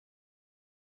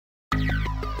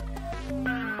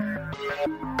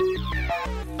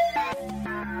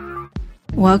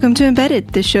Welcome to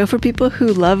Embedded, the show for people who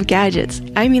love gadgets.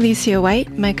 I'm Alicia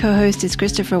White, my co-host is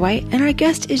Christopher White, and our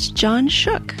guest is John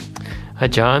Schuch. Hi,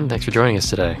 John. Thanks for joining us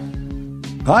today.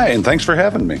 Hi, and thanks for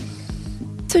having me.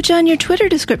 So, John, your Twitter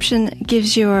description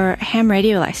gives your ham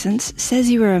radio license,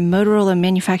 says you were a Motorola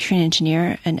manufacturing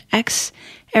engineer, an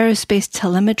ex-aerospace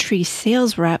telemetry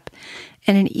sales rep,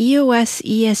 and an EOS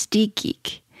ESD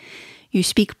geek. You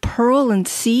speak Perl and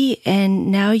C, and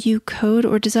now you code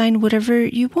or design whatever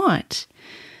you want.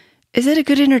 Is that a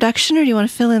good introduction, or do you want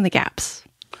to fill in the gaps?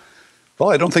 Well,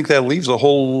 I don't think that leaves a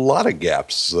whole lot of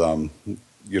gaps. I've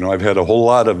had a whole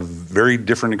lot of very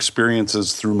different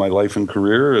experiences through my life and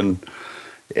career, and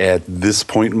at this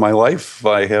point in my life,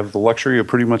 I have the luxury of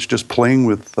pretty much just playing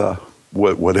with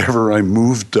whatever I'm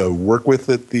moved to work with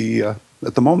at the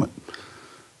moment.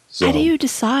 So, how do you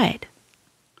decide?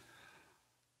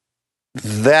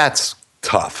 That's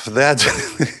tough. That's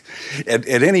at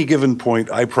any given point,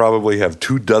 I probably have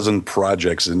 24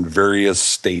 projects in various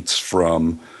states,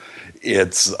 from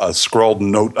it's a scrawled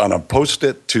note on a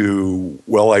Post-it to,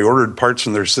 well, I ordered parts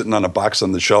and they're sitting on a box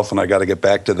on the shelf and I got to get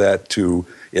back to that, to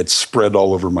it's spread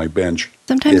all over my bench.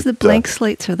 Sometimes the blank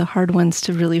slates are the hard ones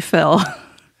to really fill.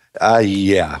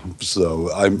 Yeah.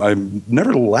 So I'm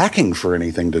never lacking for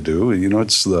anything to do. You know,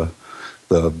 it's the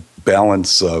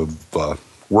balance of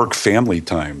work-family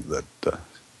time that,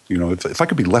 if I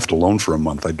could be left alone for a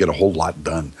month, I'd get a whole lot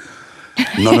done.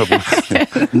 None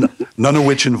of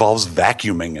which involves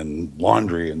vacuuming and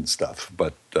laundry and stuff.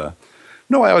 But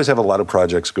no, I always have a lot of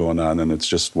projects going on, and it's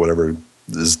just whatever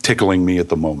is tickling me at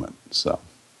the moment. So,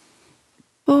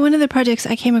 well, one of the projects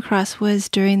I came across was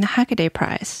during the Hackaday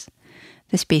Prize,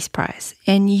 the Space Prize,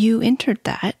 and you entered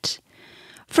that.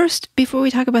 First, before we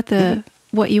talk about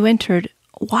what you entered,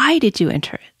 why did you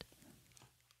enter it?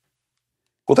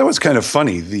 Well, that was kind of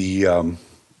funny. The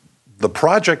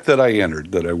project that I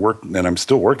entered, that I worked, and I'm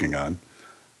still working on,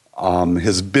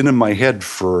 has been in my head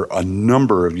for a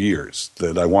number of years,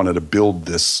 that I wanted to build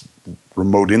this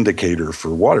remote indicator for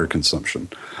water consumption.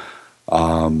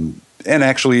 And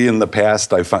actually, in the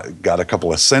past, I got a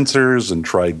couple of sensors and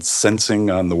tried sensing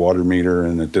on the water meter,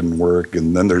 and it didn't work.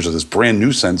 And then there's this brand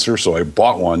new sensor, so I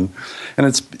bought one, and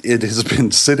it has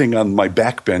been sitting on my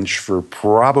back bench for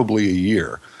probably a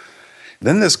year.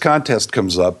 Then this contest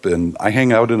comes up, and I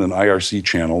hang out in an IRC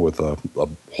channel with a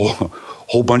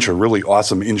whole bunch of really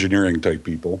awesome engineering-type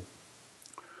people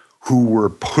who were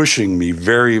pushing me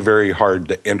very, very hard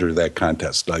to enter that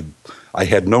contest. I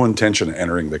had no intention of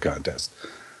entering the contest.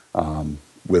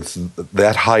 With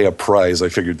that high a prize, I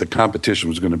figured the competition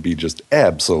was going to be just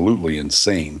absolutely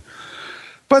insane.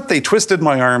 But they twisted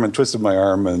my arm,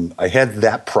 and I had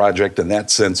that project and that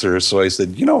sensor, so I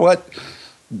said, you know what?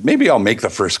 Maybe I'll make the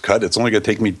first cut. It's only going to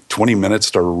take me 20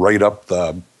 minutes to write up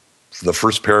the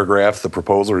first paragraph, the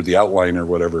proposal, or the outline, or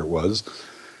whatever it was.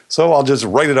 So I'll just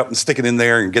write it up and stick it in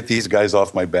there and get these guys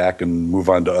off my back and move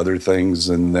on to other things.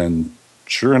 And then,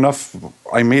 sure enough,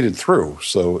 I made it through.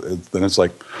 So then it's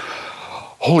like,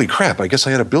 holy crap, I guess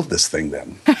I had to build this thing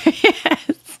then.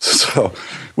 Yes. So,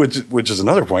 which is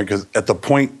another point, because at the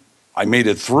point I made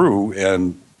it through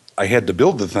and I had to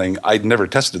build the thing, I'd never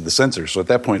tested the sensor. So at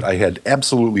that point, I had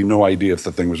absolutely no idea if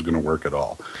the thing was going to work at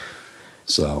all.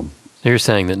 So you're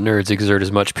saying that nerds exert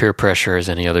as much peer pressure as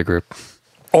any other group?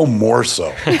 Oh, more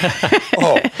so.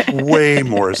 Way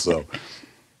more so.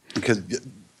 Because,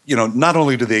 not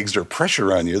only do they exert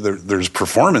pressure on you, there's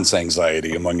performance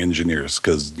anxiety among engineers,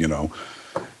 because,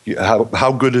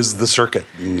 how good is the circuit?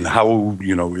 And how,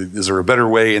 is there a better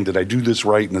way? And did I do this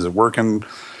right? And is it working?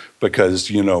 Because,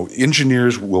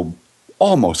 engineers will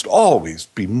almost always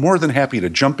be more than happy to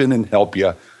jump in and help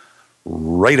you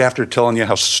right after telling you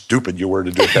how stupid you were to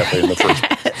do it that way in the first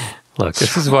place. Look,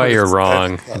 this is why you're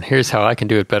wrong, and here's how I can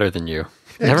do it better than you.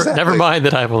 Never mind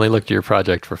that I've only looked at your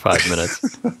project for 5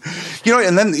 minutes.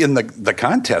 And then in the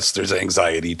contest, there's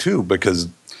anxiety too, because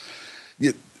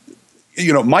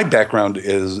my background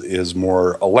is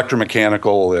more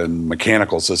electromechanical and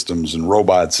mechanical systems and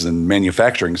robots and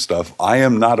manufacturing stuff. I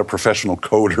am not a professional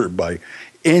coder by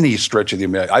any stretch of the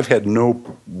imagination. I've had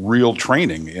no real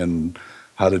training in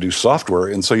how to do software.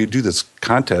 And so you do this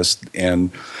contest, and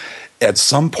at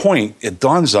some point it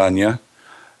dawns on you,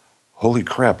 holy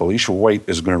crap, Alicia White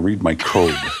is going to read my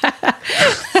code.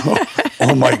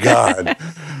 Oh my God.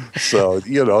 So,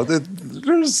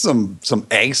 there's some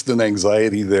angst and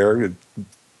anxiety there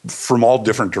from all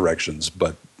different directions.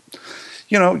 But,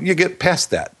 you get past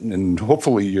that. And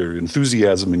hopefully your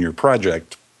enthusiasm in your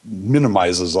project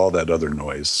minimizes all that other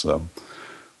noise. So,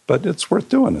 but it's worth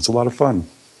doing. It's a lot of fun.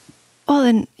 Well,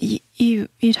 then you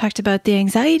you talked about the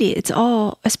anxiety. It's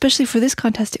all, especially for this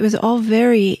contest, it was all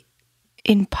very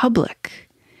in public.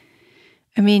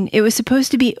 I mean, it was supposed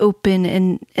to be open,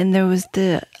 and there was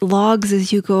the logs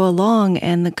as you go along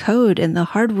and the code and the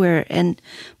hardware, and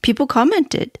people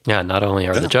commented. Yeah, not only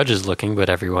are the judges looking, but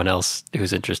everyone else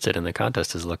who's interested in the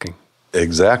contest is looking.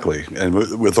 Exactly. And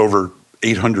with over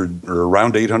 800 or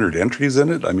around 800 entries in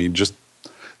it, I mean, just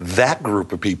that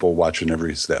group of people watching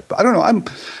every step. I don't know.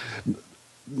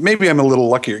 Maybe I'm a little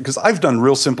luckier because I've done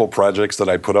real simple projects that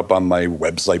I put up on my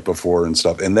website before and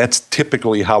stuff. And that's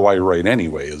typically how I write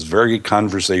anyway, is very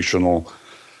conversational,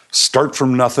 start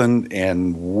from nothing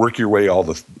and work your way all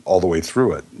the way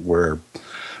through it, where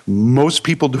most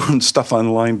people doing stuff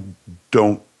online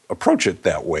don't approach it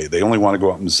that way. They only want to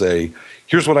go out and say,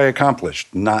 here's what I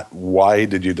accomplished, not why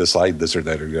did you decide this or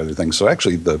that or the other thing. So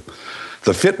actually the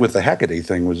fit with the Hackaday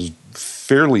thing was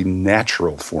fairly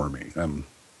natural for me. I'm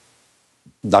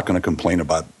not going to complain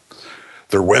about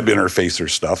their web interface or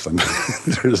stuff. And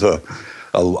there's a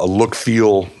look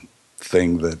feel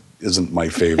thing that isn't my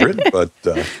favorite, but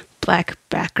black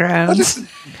backgrounds.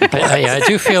 I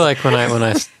do feel like when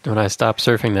I stop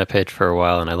surfing that page for a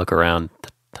while and I look around,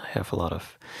 I have a lot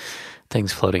of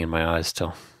things floating in my eyes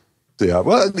still. Yeah,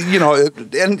 well,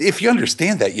 and if you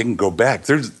understand that, you can go back.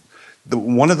 There's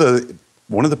one of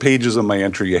the pages of my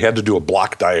entry, you had to do a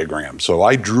block diagram. So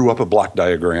I drew up a block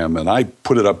diagram and I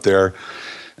put it up there,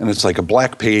 and it's like a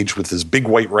black page with this big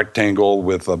white rectangle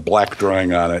with a black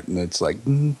drawing on it, and it's like,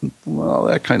 well,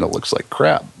 that kind of looks like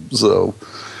crap. So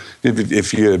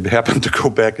if you happen to go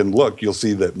back and look, you'll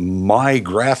see that my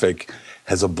graphic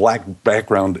has a black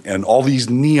background and all these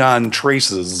neon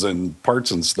traces and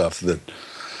parts and stuff that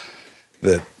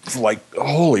like,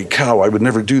 holy cow, I would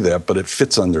never do that, but it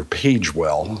fits on their page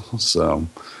well. So,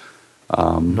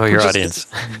 know your audience.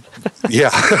 Yeah,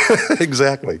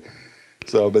 exactly.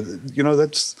 So, but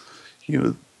that's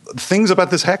things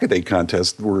about this Hackaday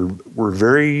contest were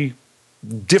very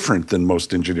different than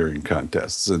most engineering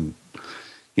contests, and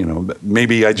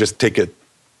maybe I just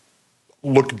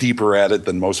look deeper at it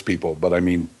than most people. But I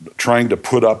mean, trying to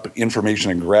put up information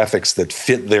and graphics that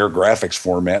fit their graphics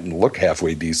format and look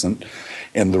halfway decent.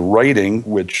 And the writing,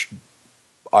 which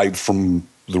from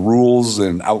the rules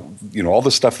and all the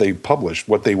stuff they published,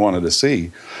 what they wanted to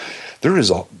see,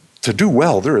 to do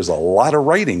well, there is a lot of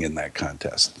writing in that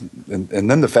contest. And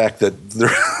then the fact that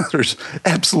there's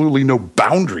absolutely no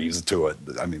boundaries to it.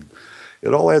 I mean,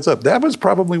 it all adds up. That was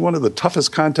probably one of the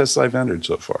toughest contests I've entered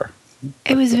so far.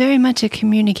 It was very much a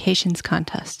communications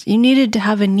contest. You needed to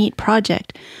have a neat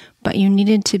project, but you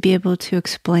needed to be able to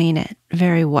explain it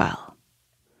very well.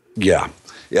 Yeah,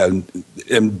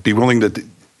 and be willing to.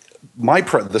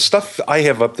 The stuff I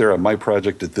have up there on my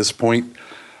project at this point,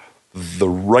 the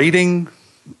writing,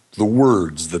 the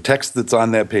words, the text that's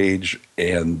on that page,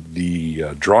 and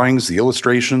the drawings, the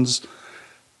illustrations,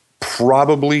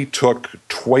 probably took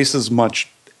twice as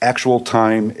much actual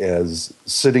time as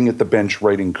sitting at the bench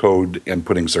writing code and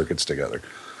putting circuits together.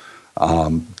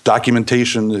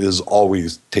 Documentation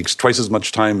always takes twice as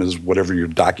much time as whatever you're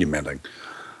documenting,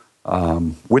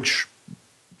 which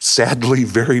sadly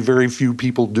very, very few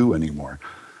people do anymore.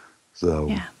 So,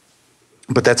 yeah.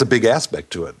 But that's a big aspect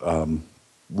to it.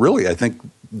 Really, I think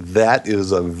that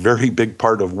is a very big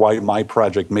part of why my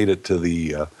project made it to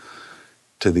the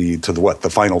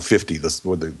final 50, the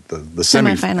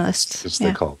semifinalist, as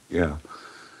they call it. Yeah.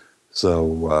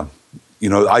 So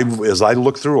as I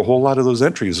look through a whole lot of those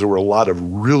entries, there were a lot of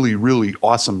really, really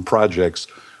awesome projects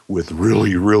with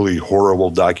really, really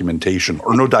horrible documentation,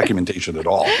 or no documentation at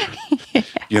all.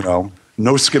 Yeah.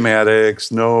 No schematics,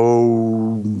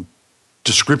 no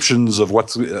descriptions of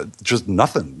what's just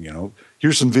nothing.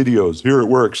 Here's some videos. Here it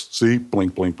works. See,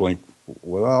 blink, blink, blink.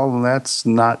 Well, that's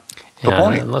not the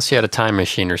point. Unless you had a time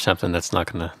machine or something, that's not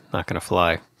gonna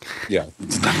fly. Yeah,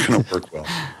 it's not gonna work well.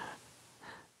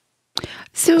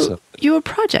 So your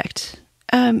project,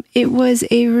 it was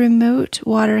a remote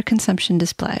water consumption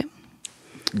display.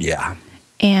 Yeah.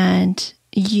 And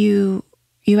you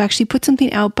actually put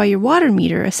something out by your water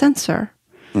meter, a sensor,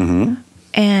 mm-hmm.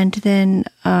 and then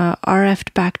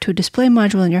RF'd back to a display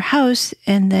module in your house,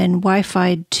 and then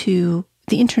Wi-Fi'd to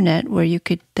the internet, where you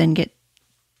could then get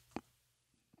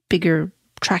bigger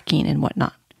tracking and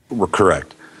whatnot. We're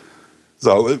correct.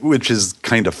 So, which is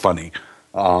kind of funny.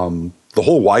 The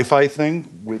whole Wi-Fi thing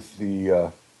with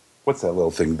the, what's that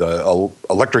little thing? The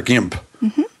electric imp,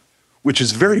 mm-hmm. which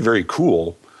is very, very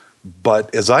cool.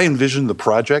 But as I envisioned the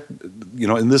project,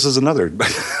 and this is another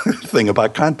thing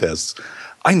about contests,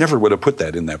 I never would have put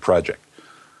that in that project.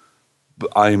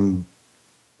 You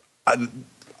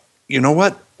know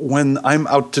what? when I'm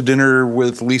out to dinner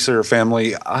with Lisa or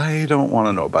family, I don't want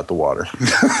to know about the water.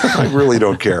 I really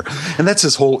don't care. And that's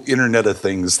this whole Internet of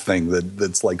Things thing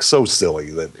that's like so silly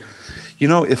that,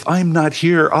 if I'm not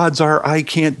here, odds are I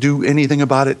can't do anything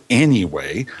about it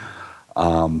anyway.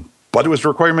 But it was a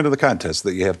requirement of the contest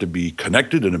that you have to be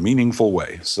connected in a meaningful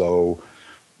way. So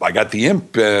I got the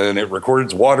IMP, and it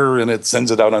records water, and it sends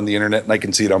it out on the internet, and I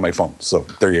can see it on my phone. So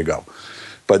there you go.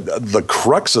 But the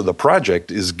crux of the project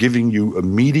is giving you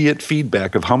immediate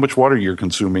feedback of how much water you're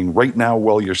consuming right now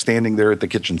while you're standing there at the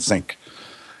kitchen sink,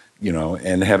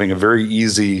 and having a very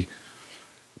easy,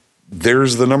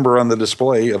 there's the number on the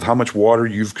display of how much water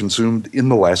you've consumed in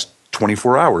the last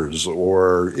 24 hours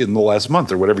or in the last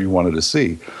month or whatever you wanted to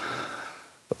see,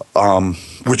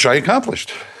 which I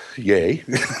accomplished. Yay.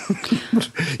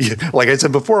 Like I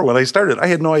said before, when I started, I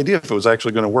had no idea if it was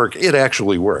actually going to work. It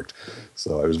actually worked.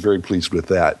 So I was very pleased with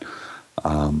that.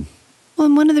 Well,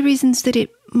 and one of the reasons that it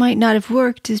might not have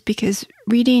worked is because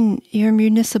reading your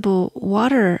municipal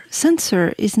water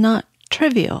sensor is not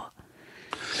trivial.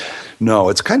 No,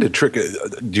 it's kind of tricky.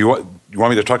 Do you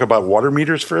want me to talk about water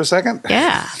meters for a second?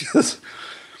 Yeah.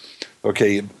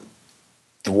 Okay.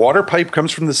 The water pipe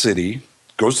comes from the city,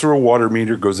 goes through a water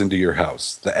meter, goes into your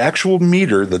house. The actual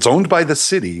meter that's owned by the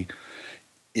city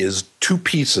is two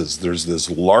pieces. There's this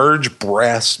large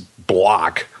brass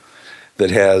block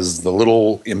that has the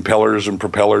little impellers and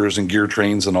propellers and gear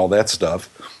trains and all that stuff.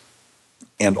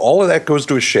 And all of that goes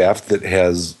to a shaft that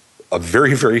has a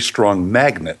very, very strong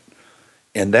magnet.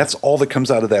 And that's all that comes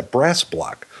out of that brass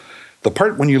block. The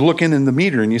part when you look in the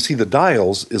meter and you see the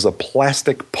dials is a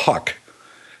plastic puck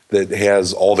that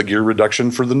has all the gear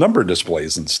reduction for the number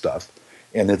displays and stuff.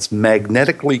 And it's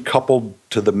magnetically coupled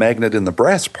to the magnet in the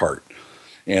brass part.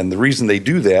 And the reason they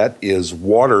do that is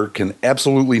water can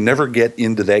absolutely never get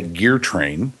into that gear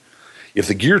train. If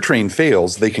the gear train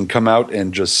fails, they can come out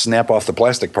and just snap off the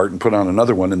plastic part and put on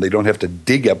another one, and they don't have to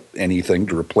dig up anything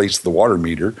to replace the water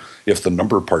meter if the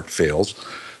number part fails.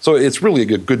 So it's really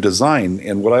a good design.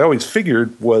 And what I always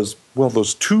figured was, well,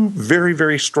 those two very,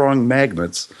 very strong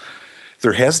magnets,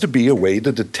 there has to be a way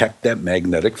to detect that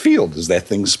magnetic field as that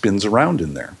thing spins around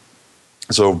in there.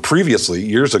 So previously,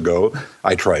 years ago,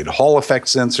 I tried Hall effect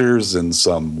sensors and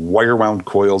some wire-wound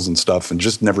coils and stuff and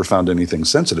just never found anything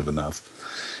sensitive enough.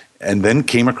 And then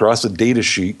came across a data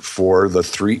sheet for the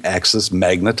 3-axis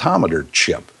magnetometer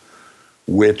chip,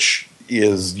 which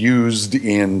is used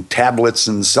in tablets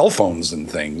and cell phones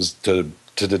and things to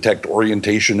detect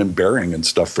orientation and bearing and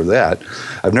stuff for that.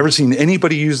 I've never seen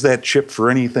anybody use that chip for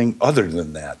anything other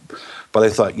than that. But I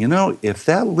thought, if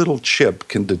that little chip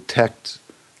can detect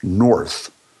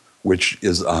north, which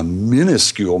is a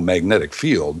minuscule magnetic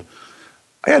field,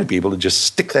 I ought to be able to just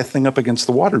stick that thing up against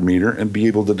the water meter and be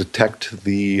able to detect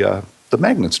the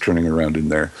magnets turning around in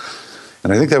there.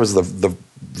 And I think that was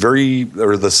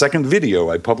the second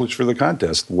video I published for the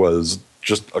contest was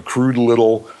just a crude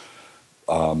little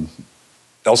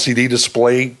LCD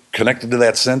display connected to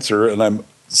that sensor, and I'm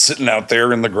sitting out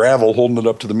there in the gravel holding it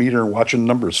up to the meter and watching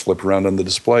numbers flip around on the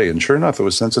display. And sure enough, it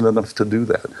was sensitive enough to do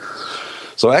that.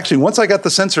 So actually, once I got the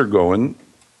sensor going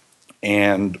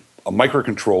and a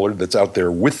microcontroller that's out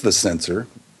there with the sensor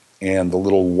and the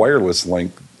little wireless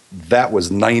link, that was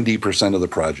 90% of the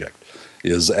project,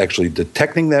 is actually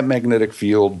detecting that magnetic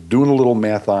field, doing a little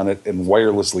math on it, and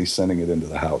wirelessly sending it into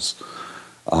the house.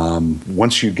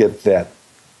 Once you get that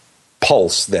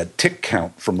pulse, that tick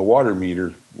count from the water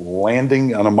meter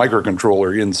landing on a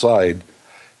microcontroller inside,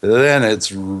 then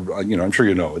it's, I'm sure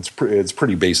it's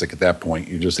pretty basic at that point.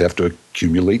 You just have to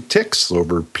accumulate ticks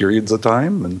over periods of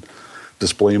time and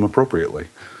display them appropriately.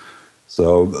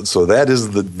 So that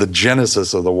is the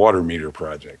genesis of the water meter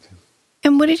project.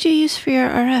 And what did you use for your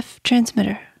RF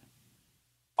transmitter?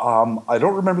 I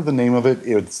don't remember the name of it.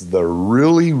 It's the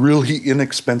really, really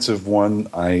inexpensive one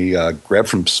I grabbed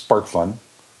from SparkFun.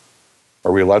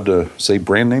 Are we allowed to say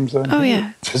brand names then? Oh,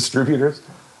 yeah. Distributors?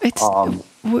 It's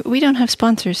we don't have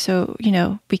sponsors, so,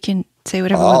 we can say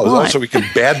whatever we want. So we can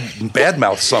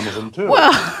badmouth some of them, too.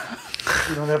 Well,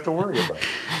 you don't have to worry about it.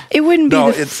 It wouldn't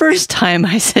be the first time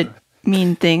I said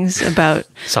mean things about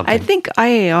something. I think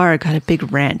IAR got a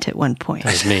big rant at one point.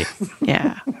 That was me.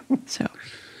 Yeah. So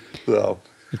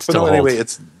anyway,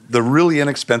 it's the really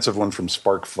inexpensive one from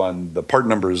SparkFun. The part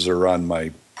numbers are on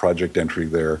my project entry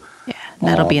there. Yeah,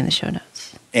 that'll be in the show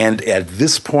notes. And at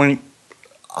this point,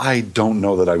 I don't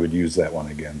know that I would use that one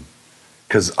again,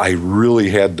 because I really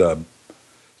had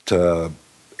to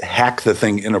hack the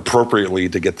thing inappropriately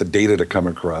to get the data to come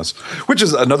across, which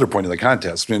is another point of the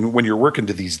contest. I mean, when you're working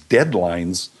to these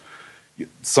deadlines,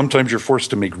 sometimes you're forced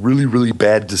to make really, really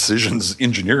bad decisions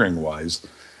engineering-wise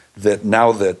that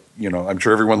now that, I'm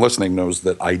sure everyone listening knows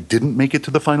that I didn't make it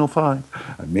to the final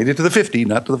 5. I made it to the 50,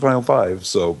 not to the final 5.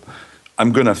 So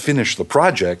I'm going to finish the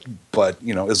project. But,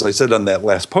 as I said on that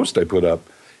last post I put up,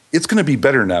 it's going to be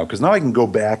better now because now I can go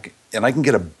back and I can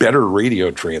get a better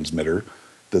radio transmitter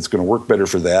that's going to work better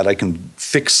for that. I can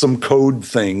fix some code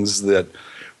things that,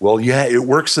 it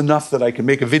works enough that I can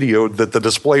make a video that the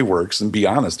display works and be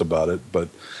honest about it. But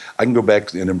I can go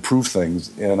back and improve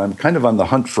things. And I'm kind of on the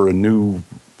hunt for a new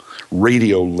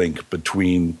radio link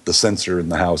between the sensor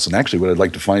and the house. And actually what I'd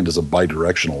like to find is a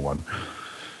bidirectional one.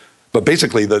 But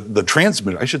basically the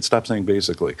transmitter, I should stop saying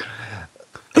basically.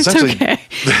 It's okay.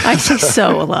 I say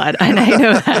so a lot, and I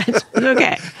know that. It's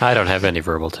okay. I don't have any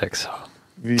verbal tics. So.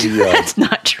 That's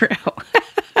not true.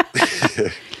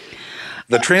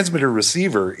 The transmitter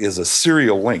receiver is a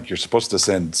serial link. You're supposed to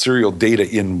send serial data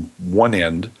in one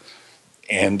end,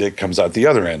 and it comes out the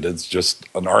other end. It's just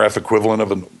an RF equivalent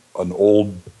of an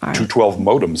old 212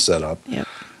 modem setup. Yep.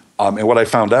 And what I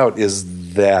found out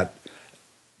is that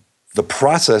the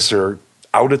processor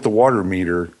out at the water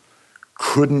meter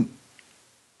couldn't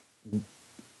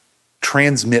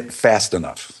transmit fast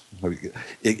enough.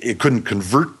 It couldn't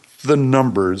convert the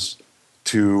numbers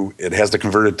it has to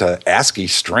convert it to ASCII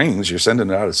strings. You're sending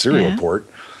it out a serial port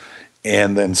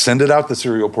and then send it out the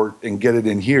serial port and get it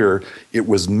in here. It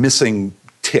was missing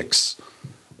ticks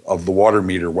of the water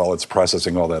meter while it's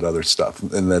processing all that other stuff.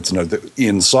 And that's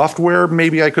in software,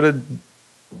 maybe I could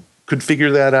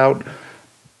figure that out,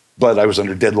 but I was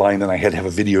under deadline and I had to have a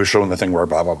video showing the thing where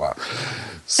blah, blah, blah.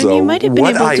 So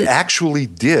what I actually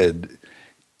did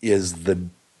is the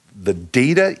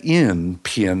data in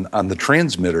pin on the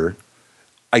transmitter,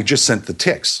 I just sent the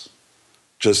ticks,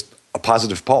 just a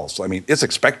positive pulse. I mean, it's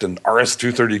expecting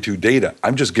RS-232 data.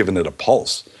 I'm just giving it a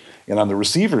pulse. And on the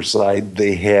receiver side,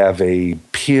 they have a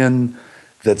pin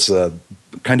that's a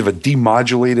kind of a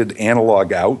demodulated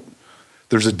analog out.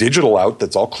 There's a digital out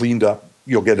that's all cleaned up.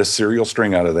 You'll get a serial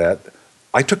string out of that.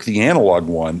 I took the analog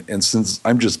one, and since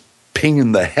I'm just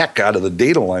pinging the heck out of the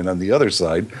data line on the other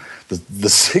side, the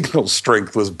signal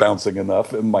strength was bouncing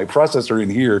enough, and my processor in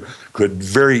here could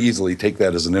very easily take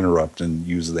that as an interrupt and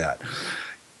use that.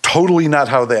 Totally not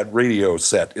how that radio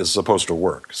set is supposed to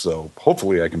work. So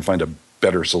hopefully I can find a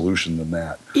better solution than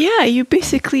that. Yeah, you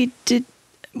basically did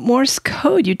Morse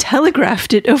code. You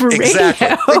telegraphed it over radio.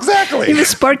 Exactly. You have a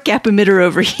spark gap emitter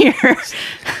over here.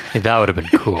 Hey, that would have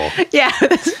been cool. Yeah,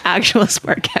 this actual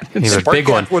spark gap emitter. You have a big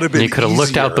one. You could have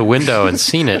looked out the window and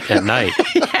seen it at night.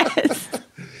 Yes.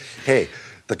 Hey,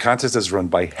 the contest is run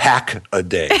by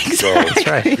Hackaday. Exactly. That's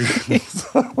right.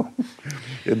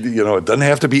 It doesn't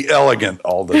have to be elegant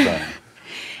all the time.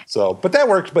 So, but that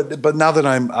works. But now that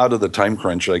I'm out of the time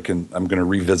crunch, I'm going to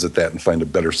revisit that and find a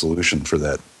better solution for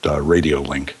that radio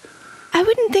link. I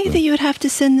wouldn't think that you would have to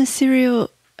send the serial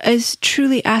as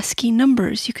truly ASCII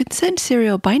numbers. You could send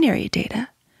serial binary data.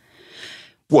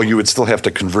 Well, you would still have to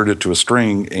convert it to a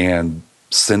string and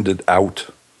send it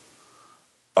out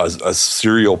a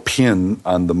serial pin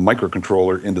on the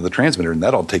microcontroller into the transmitter, and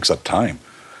that all takes up time.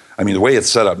 I mean, the way it's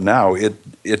set up now, it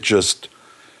just...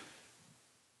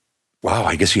 Wow,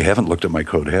 I guess you haven't looked at my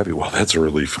code, have you? Well, that's a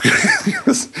relief.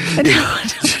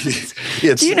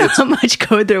 Do you know how much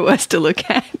code there was to look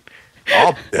at?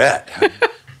 I'll bet.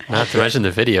 Not to mention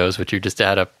the videos, which you just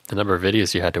add up the number of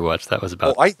videos you had to watch. That was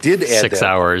about I did add 6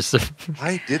 hours.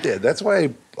 I did add. That's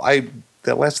why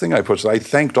that last thing I posted, I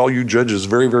thanked all you judges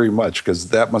very, very much, because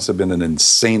that must have been an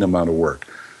insane amount of work.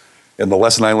 And the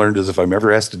lesson I learned is if I'm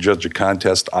ever asked to judge a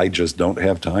contest, I just don't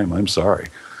have time. I'm sorry.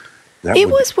 It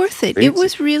was worth it. It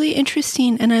was really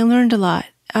interesting, and I learned a lot.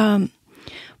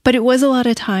 But it was a lot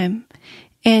of time.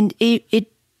 And it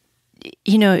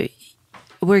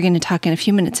we're going to talk in a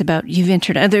few minutes about you've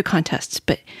entered other contests,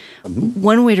 but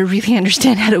one way to really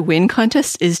understand how to win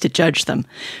contests is to judge them,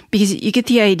 because you get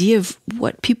the idea of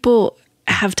what people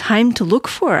have time to look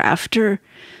for after.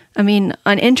 I mean,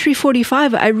 on entry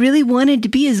 45, I really wanted to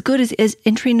be as good as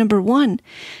entry number 1.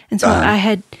 And so I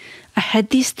had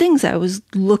these things I was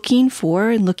looking for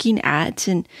and looking at,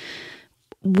 and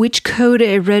which code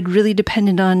I read really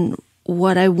depended on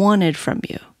what I wanted from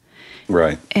you.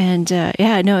 Right. And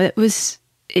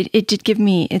it did give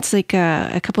me, it's like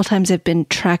a couple times I've been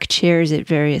track chairs at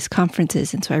various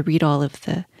conferences, and so I read all of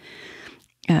the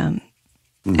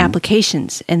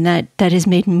applications, and that has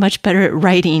made me much better at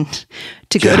writing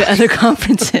to go to other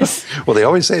conferences. Well, they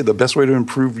always say the best way to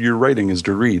improve your writing is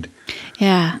to read.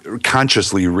 Yeah.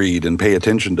 Consciously read and pay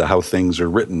attention to how things are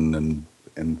written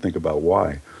and think about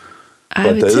why.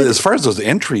 But as far as those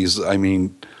entries, I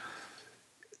mean,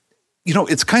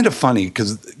 It's kind of funny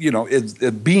because,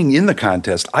 being in the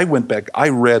contest, I went back, I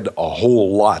read a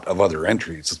whole lot of other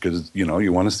entries because,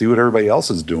 you want to see what everybody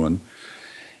else is doing.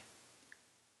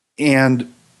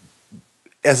 And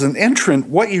as an entrant,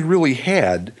 what you really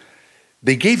had,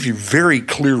 they gave you very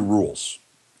clear rules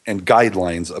and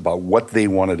guidelines about what they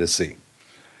wanted to see.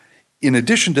 In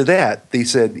addition to that, they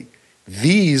said,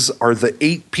 these are the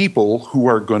 8 people who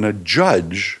are going to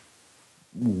judge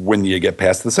when you get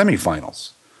past the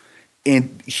semifinals.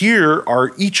 And here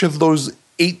are each of those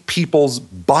 8 people's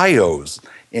bios,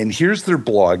 and here's their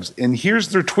blogs, and here's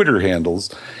their Twitter handles.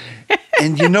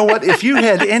 And you know what? If you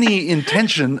had any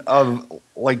intention of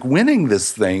winning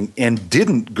this thing and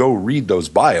didn't go read those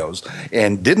bios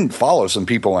and didn't follow some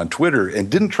people on Twitter and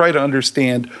didn't try to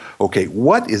understand, okay,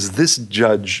 what is this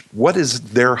judge? What is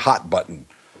their hot button?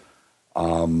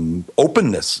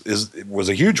 Openness was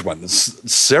a huge one.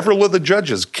 Several of the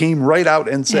judges came right out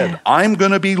and said, I'm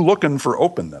going to be looking for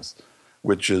openness,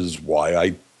 which is why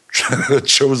I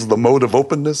chose the mode of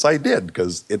openness I did,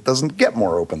 because it doesn't get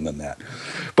more open than that.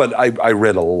 But I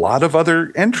read a lot of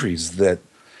other entries that,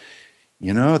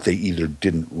 they either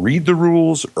didn't read the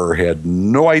rules or had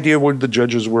no idea what the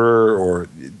judges were, or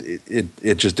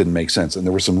it just didn't make sense. And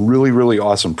there were some really, really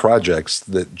awesome projects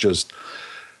that just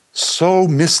so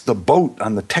missed the boat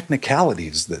on the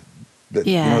technicalities that they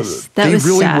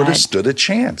really would have stood a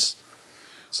chance.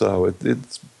 So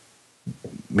it's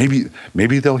maybe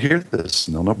they'll hear this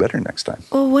and they'll know better next time.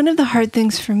 Well, one of the hard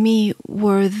things for me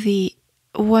were the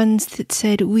ones that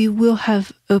said we will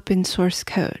have open source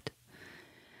code.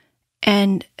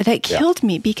 And that killed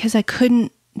me because I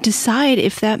couldn't decide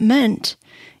if that meant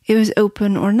it was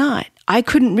open or not. I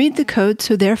couldn't read the code,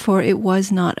 so therefore it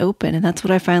was not open. And that's what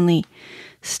I finally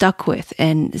stuck with.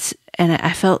 And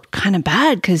I felt kind of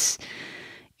bad because,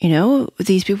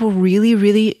 these people really,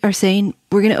 really are saying,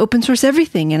 we're going to open source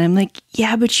everything. And I'm like,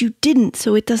 yeah, but you didn't,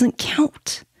 so it doesn't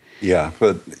count. Yeah,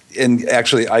 and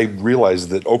actually I realized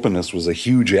that openness was a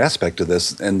huge aspect of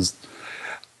this. And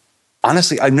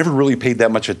honestly, I've never really paid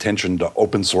that much attention to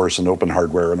open source and open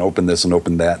hardware and open this and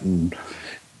open that. And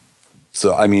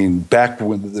so, back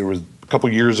when there was a couple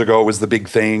of years ago, it was the big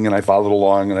thing, and I followed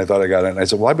along, and I thought I got it. And I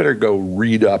said, well, I better go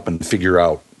read up and figure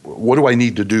out what do I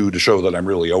need to do to show that I'm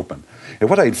really open. And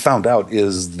what I found out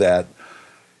is that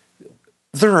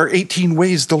there are 18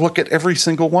 ways to look at every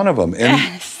single one of them.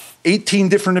 And 18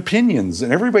 different opinions,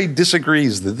 and everybody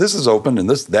disagrees that this is open and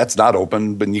that's not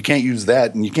open, but you can't use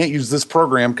that, and you can't use this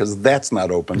program because that's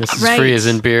not open. This is free as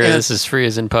in beer, this is free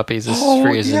as in puppies, this is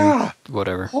free as in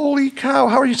whatever. Holy cow,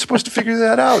 how are you supposed to figure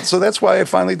that out? So that's why I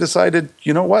finally decided,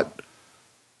 you know what?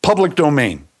 Public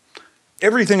domain.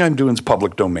 Everything I'm doing is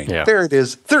public domain. Yeah. There it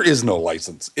is. There is no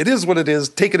license. It is what it is.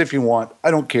 Take it if you want.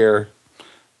 I don't care.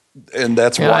 And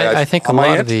that's why I think a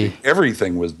lot of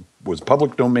everything was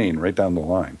public domain right down the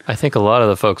line. I think a lot of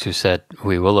the folks who said,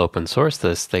 we will open source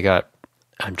this,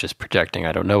 I'm just projecting,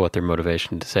 I don't know what their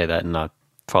motivation to say that and not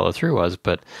follow through was,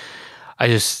 but I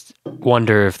just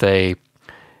wonder if they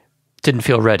didn't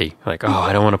feel ready. Like,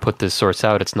 I don't want to put this source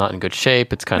out, it's not in good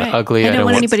shape, it's kind of ugly, I don't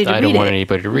want anybody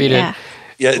to read it.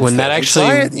 Yeah, when that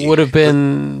actually would have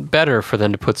been better for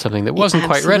them to put something that wasn't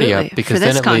quite ready up, because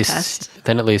then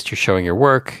at least you're showing your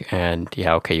work, and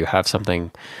you have something.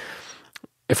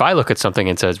 If I look at something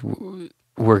and says,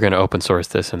 we're going to open source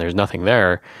this and there's nothing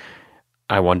there,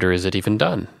 I wonder, is it even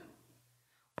done?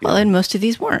 Well, and most of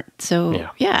these weren't. So,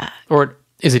 yeah. Or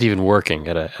is it even working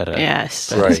at a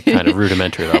kind of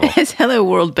rudimentary level? Has Hello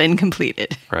World been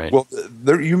completed? Right. Well,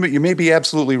 you may be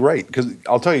absolutely right, because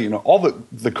I'll tell you, all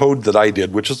the code that I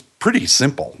did, which is pretty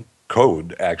simple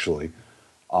code, actually,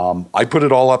 I put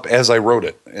it all up as I wrote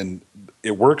it. And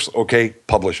it works, okay,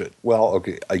 publish it. Well,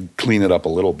 okay, I clean it up a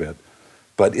little bit.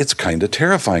 But it's kind of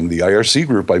terrifying. The IRC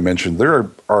group I mentioned, there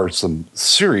are some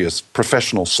serious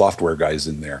professional software guys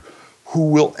in there who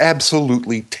will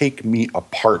absolutely take me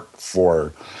apart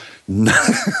for, in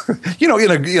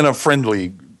a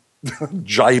friendly,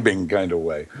 jibing kind of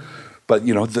way. But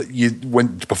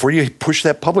before you push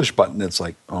that publish button, it's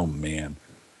like, oh man,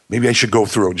 maybe I should go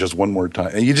through it just one more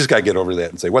time. And you just got to get over that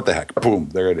and say, what the heck? Boom,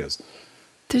 there it is.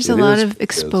 There's a lot of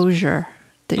exposure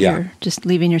that you're just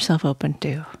leaving yourself open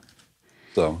to.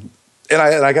 So, and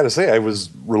I got to say, I was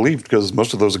relieved because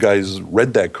most of those guys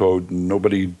read that code and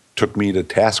nobody took me to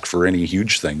task for any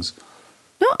huge things.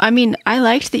 No, I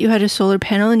liked that you had a solar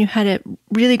panel and you had a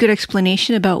really good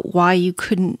explanation about why you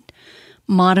couldn't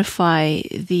modify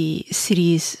the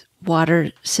city's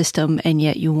water system and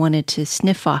yet you wanted to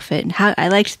sniff off it. And how I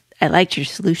liked your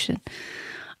solution.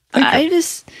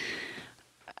 It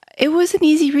was an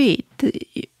easy read.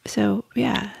 So,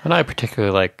 yeah. And I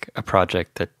particularly like a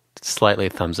project that slightly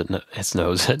thumbs its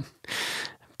nose at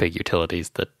big utilities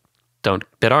that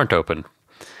aren't open.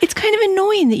 It's kind of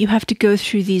annoying that you have to go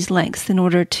through these lengths in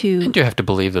order to... And you have to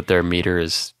believe that their meter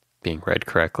is being read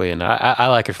correctly. And I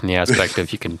like it from the aspect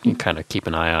of you can kind of keep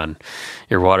an eye on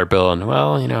your water bill. And,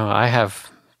 well,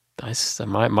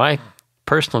 my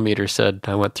personal meter said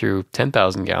I went through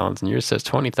 10,000 gallons and yours says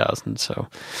 20,000. So...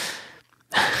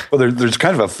 Well, there's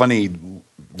kind of a funny,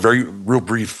 real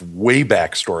brief way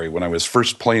back story when I was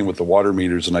first playing with the water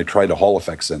meters and I tried a Hall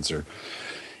effect sensor.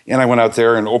 And I went out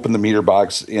there and opened the meter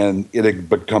box, and it had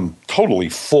become totally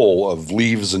full of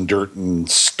leaves and dirt and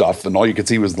stuff, and all you could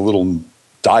see was the little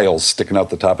dials sticking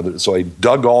out the top of it. So I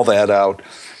dug all that out,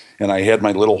 and I had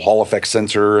my little Hall effect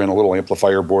sensor and a little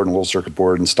amplifier board and a little circuit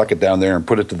board and stuck it down there and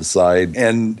put it to the side.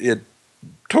 And it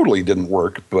totally didn't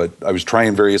work, but I was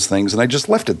trying various things, and I just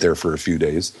left it there for a few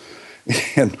days.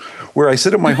 And where I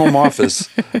sit in my home office,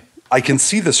 I can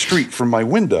see the street from my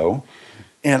window.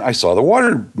 And I saw the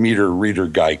water meter reader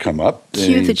guy come up.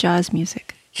 Cue the Jaws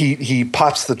music. He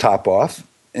pops the top off,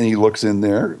 and he looks in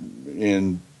there,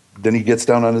 and then he gets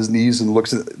down on his knees and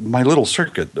looks at my little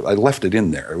circuit. I left it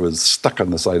in there. It was stuck on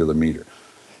the side of the meter.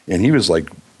 And he was like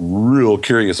real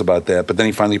curious about that. But then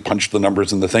he finally punched the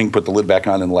numbers in the thing, put the lid back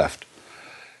on, and left.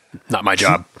 Not my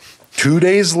job. 2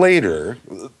 days later...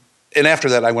 And after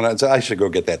that, I went out and said, I should go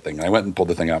get that thing. I went and pulled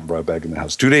the thing out and brought it back in the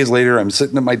house. 2 days later, I'm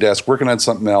sitting at my desk working on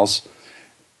something else.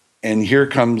 And here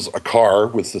comes a car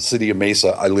with the city of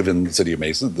Mesa. I live in the city of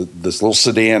Mesa. This little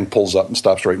sedan pulls up and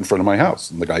stops right in front of my house.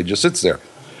 And the guy just sits there.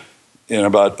 And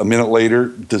about a minute later,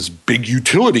 this big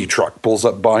utility truck pulls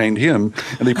up behind him.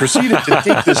 And they proceeded to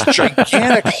take this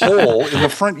gigantic hole in the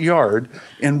front yard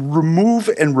and remove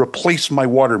and replace my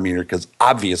water meter because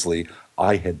obviously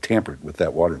I had tampered with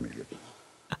that water meter.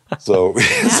 So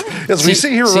as we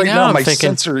sit here right now, my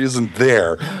sensor isn't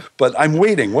there, but I'm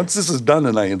waiting. Once this is done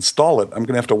and I install it, I'm going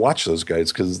to have to watch those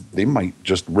guys because they might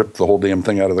just rip the whole damn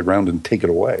thing out of the ground and take it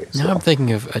away. So. Now I'm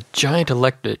thinking of a giant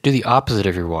do the opposite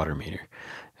of your water meter.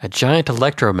 A giant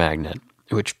electromagnet,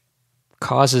 which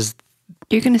causes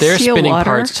their spinning water?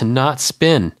 Parts to not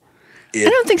spin. I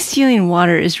don't think stealing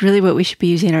water is really what we should be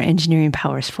using our engineering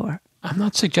powers for. I'm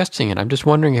not suggesting it. I'm just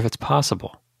wondering if it's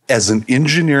possible. As an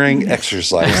engineering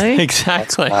exercise. Really?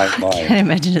 Exactly. I can't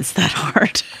imagine it's that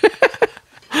hard.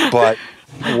 But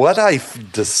what I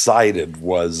decided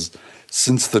was,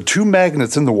 since the two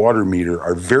magnets in the water meter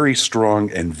are very strong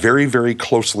and very, very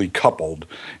closely coupled,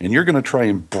 and you're going to try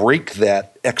and break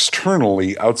that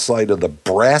externally outside of the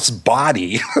brass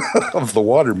body of the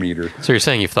water meter. So you're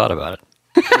saying you've thought about it?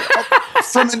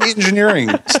 From an engineering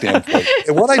standpoint.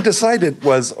 And what I decided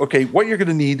was, okay, what you're going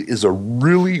to need is a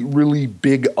really, really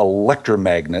big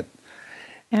electromagnet.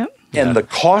 Yep. And the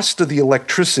cost of the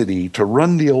electricity to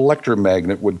run the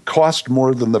electromagnet would cost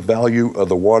more than the value of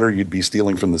the water you'd be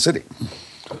stealing from the city.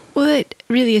 Well, it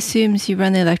really assumes you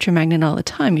run the electromagnet all the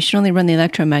time. You should only run the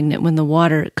electromagnet when the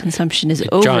water consumption is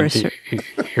over. John,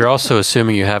 you're also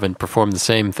assuming you haven't performed the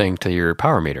same thing to your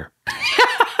power meter.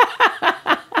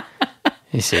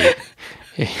 You see,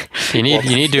 you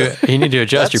need to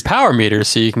adjust your power meter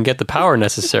so you can get the power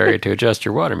necessary to adjust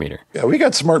your water meter. Yeah, we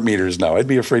got smart meters now. I'd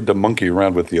be afraid to monkey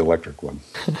around with the electric one.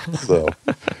 So,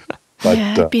 but,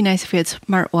 yeah, it'd be nice if we had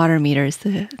smart water meters.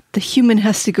 The human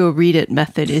has to go read it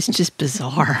method is just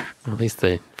bizarre. At least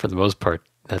for the most part,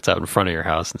 that's out in front of your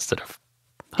house instead of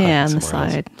on the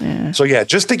side. Yeah. So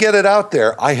just to get it out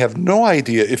there, I have no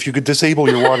idea if you could disable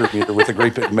your water meter with a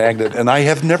great big magnet, and I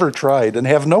have never tried and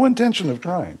have no intention of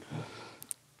trying.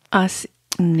 Us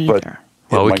neither.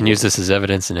 Well, we can use this as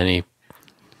evidence in any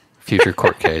future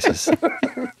court cases.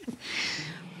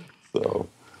 So,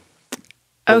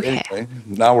 okay. Anyway,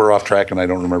 now we're off track, and I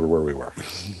don't remember where we were.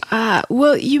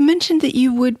 Well, you mentioned that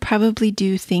you would probably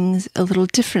do things a little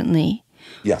differently.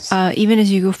 Yes. Even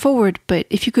as you go forward, but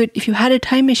if you had a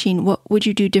time machine, what would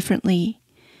you do differently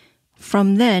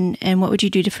from then, and what would you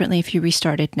do differently if you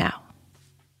restarted now?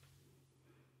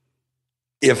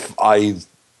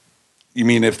 You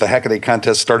mean if the Hackaday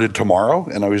contest started tomorrow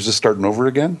and I was just starting over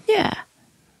again? Yeah.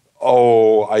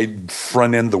 Oh, I'd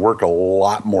front end the work a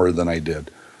lot more than I did.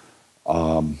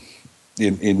 Because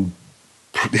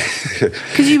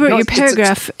you wrote your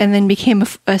paragraph and then became a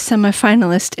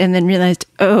semifinalist and then realized,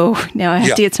 now I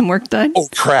have to get some work done. Oh,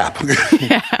 crap.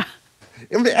 Yeah.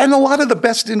 And a lot of the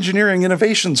best engineering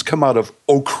innovations come out of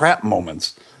crap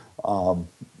moments.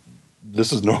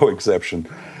 This is no exception.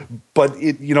 But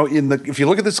if you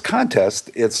look at this contest,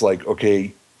 it's like,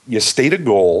 okay, you state a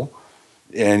goal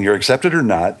and you're accepted or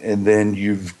not, and then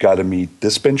you've got to meet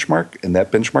this benchmark and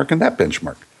that benchmark and that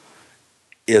benchmark.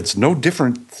 It's no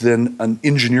different than an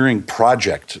engineering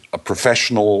project, a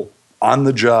professional on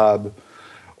the job.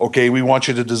 Okay, we want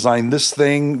you to design this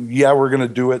thing. Yeah, we're going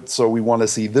to do it. So we want to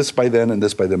see this by then and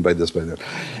this by then by this by then.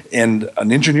 And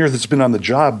an engineer that's been on the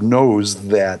job knows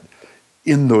that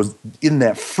in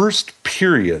that first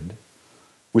period,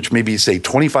 which maybe say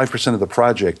 25% of the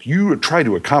project, you try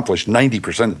to accomplish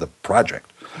 90% of the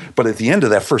project. But at the end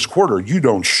of that first quarter, you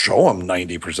don't show them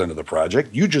 90% of the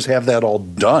project. You just have that all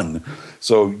done.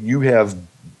 So you have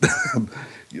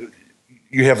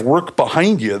you have work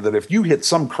behind you that if you hit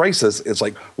some crisis, it's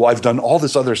like, well, I've done all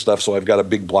this other stuff, so I've got a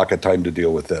big block of time to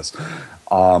deal with this.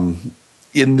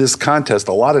 In this contest,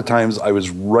 a lot of times I was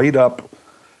right up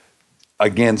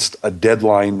against a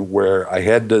deadline where I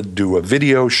had to do a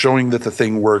video showing that the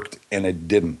thing worked, and it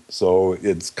didn't. So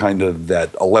it's kind of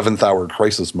that 11th hour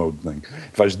crisis mode thing.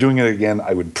 If I was doing it again,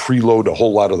 I would preload a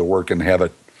whole lot of the work and have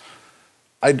it.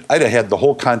 I'd have had the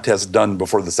whole contest done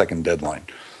before the second deadline.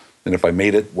 And if I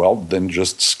made it, well, then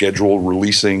just schedule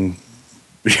releasing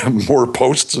more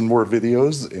posts and more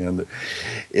videos, and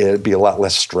it'd be a lot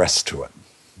less stress to it.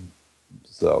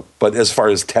 So, but as far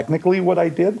as technically what I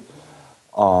did,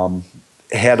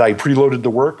 had I preloaded the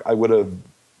work, I would have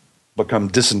become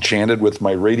disenchanted with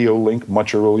my radio link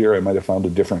much earlier. I might have found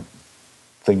a different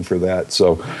thing for that.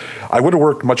 So I would have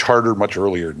worked much harder, much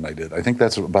earlier than I did. I think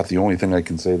that's about the only thing I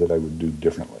can say that I would do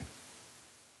differently.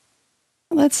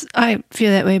 I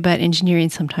feel that way about engineering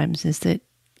sometimes, is that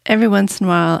every once in a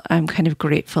while I'm kind of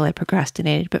grateful I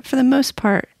procrastinated, but for the most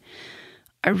part,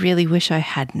 I really wish I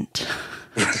hadn't.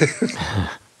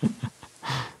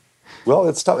 Well,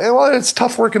 it's tough. Well, it's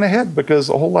tough working ahead because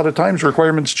a whole lot of times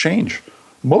requirements change.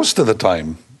 Most of the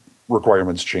time,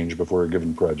 requirements change before a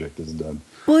given project is done.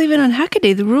 Well, even on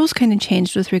Hackaday, the rules kind of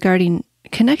changed with regarding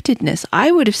connectedness.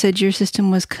 I would have said your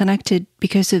system was connected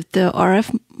because of the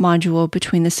RF module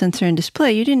between the sensor and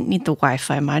display. You didn't need the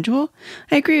Wi-Fi module.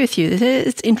 I agree with you.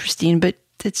 It's interesting, but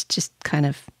it's just kind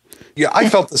of... Yeah, I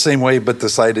felt the same way, but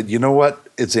decided, you know what?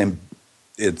 It's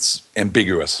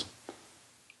ambiguous.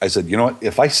 I said, you know what?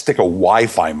 If I stick a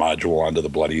Wi-Fi module onto the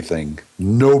bloody thing,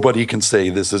 nobody can say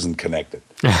this isn't connected.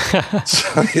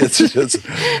 So it's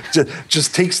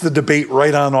just takes the debate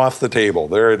right on off the table.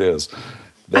 There it is.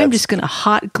 I'm just going to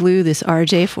hot glue this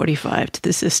RJ45 to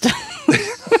the system.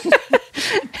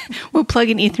 We'll plug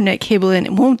an Ethernet cable in.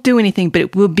 It won't do anything, but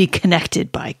it will be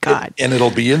connected, by God. And it'll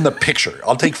be in the picture.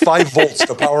 I'll take 5 volts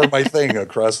to power my thing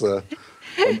across an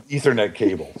Ethernet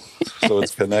cable, so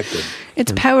it's connected.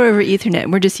 It's power over Ethernet,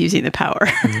 and we're just using the power.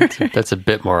 That's a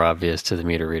bit more obvious to the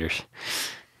meter readers.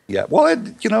 Yeah, well,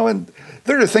 and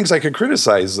there are things I could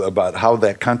criticize about how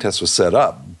that contest was set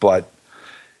up, but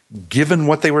given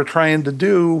what they were trying to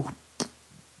do,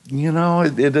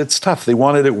 it's tough. They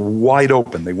wanted it wide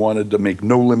open. They wanted to make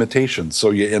no limitations.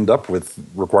 So you end up with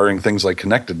requiring things like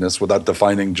connectedness without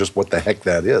defining just what the heck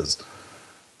that is.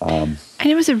 And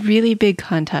it was a really big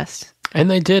contest. And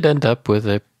they did end up with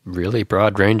a really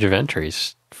broad range of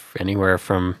entries, anywhere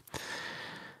from,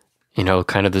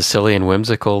 kind of the silly and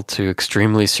whimsical to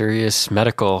extremely serious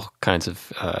medical kinds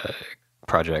of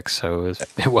projects. So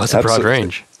it was a broad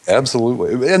range.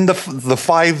 Absolutely. And the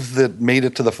 5 that made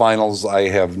it to the finals, I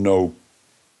have no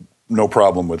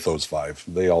problem with those 5.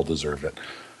 They all deserve it.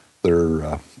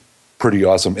 They're pretty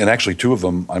awesome. And actually 2 of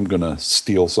them, I'm going to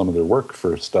steal some of their work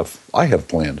for stuff I have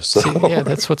planned. So yeah,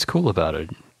 that's what's cool about it.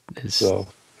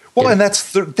 And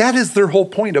that is their whole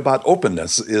point about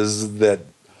openness, is that,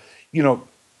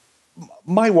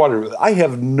 my water, I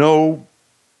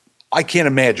can't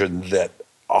imagine that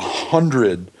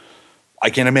 100, I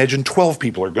can't imagine 12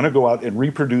 people are going to go out and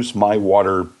reproduce my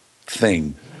water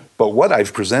thing. But what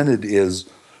I've presented is,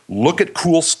 look at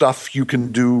cool stuff you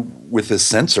can do with this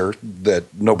sensor that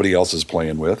nobody else is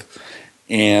playing with.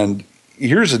 And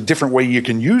here's a different way you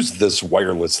can use this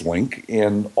wireless link,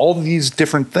 and all these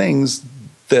different things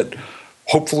that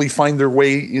hopefully find their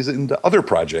way into other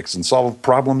projects and solve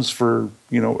problems for,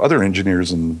 other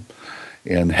engineers and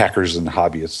hackers and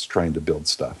hobbyists trying to build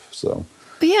stuff. So,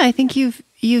 but yeah, I think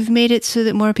you've made it so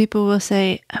that more people will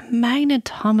say, a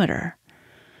magnetometer,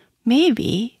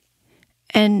 maybe,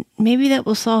 and maybe that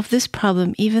will solve this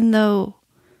problem, even though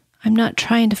I'm not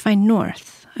trying to find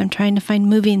north. I'm trying to find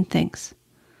moving things.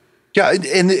 Yeah,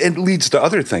 and it leads to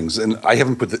other things. And I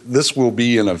haven't put this will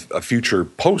be in a future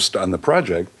post on the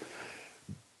project,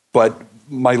 but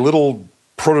my little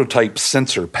prototype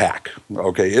sensor pack,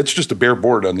 okay, it's just a bare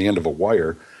board on the end of a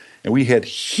wire. And we had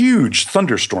huge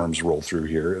thunderstorms roll through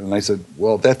here. And I said,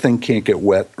 well, that thing can't get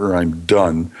wet or I'm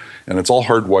done. And it's all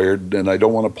hardwired, and I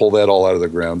don't want to pull that all out of the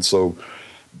ground. So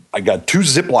I got 2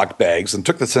 Ziploc bags and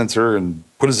took the sensor and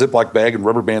put a Ziploc bag and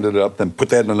rubber banded it up, then put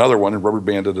that in another one and rubber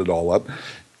banded it all up,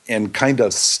 and kind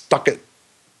of stuck it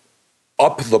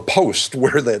up the post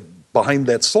behind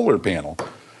that solar panel.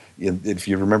 If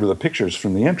you remember the pictures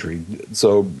from the entry.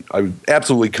 So I was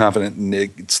absolutely confident, and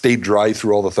it stayed dry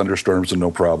through all the thunderstorms and no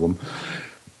problem.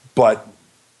 But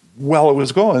while it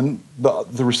was going,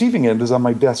 the receiving end is on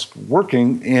my desk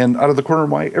working, and out of the corner of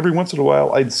my every once in a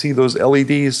while, I'd see those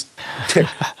LEDs tick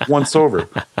once over.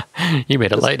 You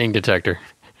made a lightning detector.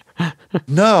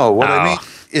 No, what I mean,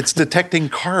 it's detecting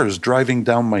cars driving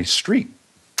down my street.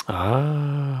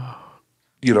 Oh.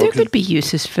 There could be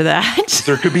uses for that.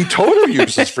 There could be total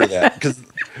uses for that. Because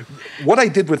what I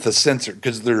did with the sensor,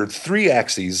 because there are 3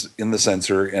 axes in the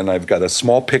sensor, and I've got a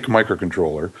small PIC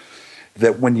microcontroller,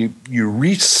 that when you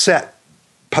reset,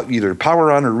 either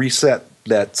power on or reset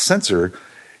that sensor,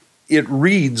 it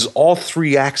reads all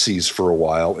 3 axes for a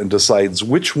while and decides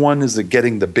which one is it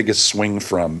getting the biggest swing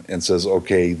from, and says,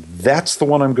 okay, that's the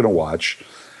one I'm going to watch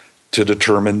to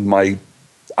determine my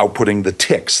outputting the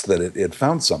ticks that it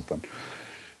found something.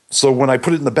 So when I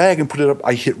put it in the bag and put it up,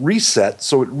 I hit reset,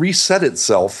 so it reset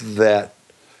itself that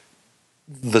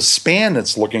the span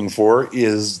it's looking for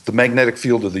is the magnetic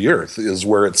field of the Earth, is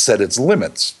where it set its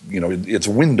limits, its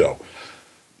window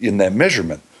in that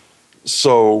measurement.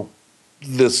 So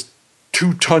this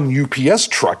 2-ton UPS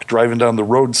truck driving down the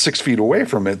road 6 feet away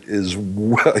from it is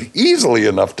easily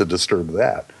enough to disturb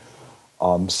that.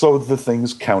 So the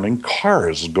thing's counting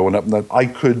cars going up, and I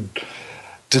could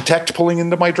detect pulling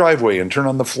into my driveway and turn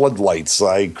on the floodlights.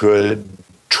 I could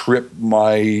trip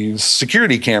my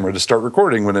security camera to start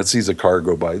recording when it sees a car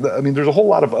go by. I mean, there's a whole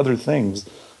lot of other things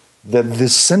that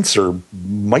this sensor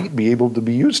might be able to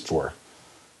be used for.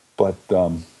 But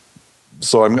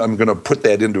so I'm going to put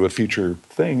that into a future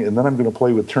thing, and then I'm going to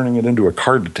play with turning it into a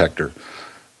car detector.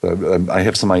 I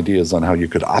have some ideas on how you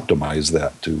could optimize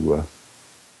that to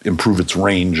improve its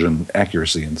range and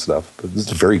accuracy and stuff. But this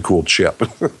is a very cool chip.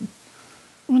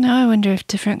 Well, now I wonder if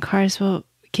different cars will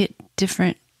get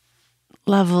different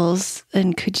levels,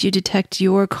 and could you detect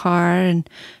your car and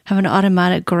have an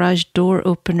automatic garage door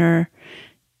opener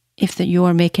if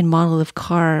your make and model of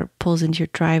car pulls into your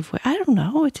driveway? I don't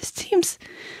know. It just seems...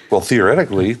 Well,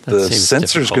 theoretically, the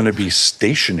sensor's going to be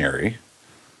stationary,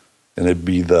 and it'd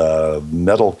be the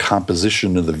metal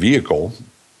composition of the vehicle,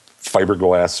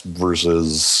 fiberglass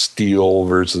versus steel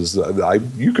versus...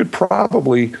 you could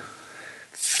probably...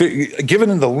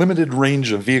 Given the limited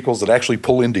range of vehicles that actually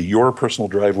pull into your personal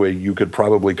driveway, you could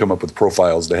probably come up with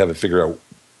profiles to have it figure out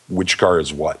which car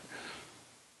is what.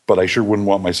 But I sure wouldn't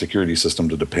want my security system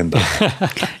to depend on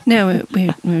that. No, we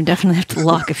definitely have to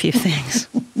lock a few things.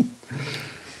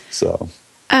 So.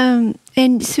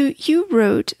 And so you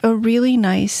wrote a really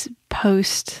nice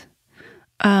post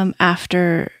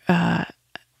after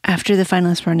the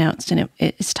finalists were announced, and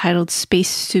it's titled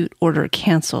 "Spacesuit Order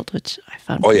Canceled," which I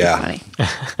found pretty funny.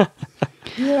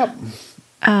 Yep.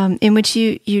 In which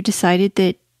you decided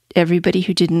that everybody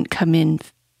who didn't come in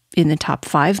the top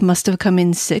 5 must have come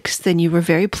in 6th, and you were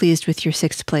very pleased with your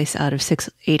 6th place out of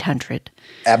 800.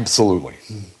 Absolutely.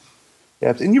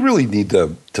 Yeah, and you really need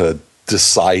to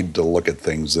decide to look at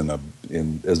things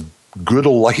in as good a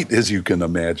light as you can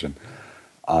imagine.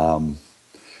 And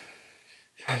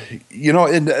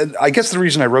I guess the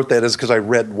reason I wrote that is because I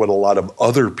read what a lot of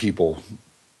other people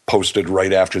posted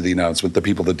right after the announcement, the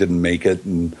people that didn't make it.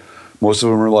 And most of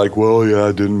them were like, well, yeah,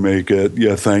 I didn't make it.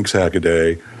 Yeah, thanks,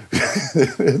 Hackaday.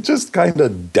 Just kind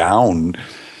of down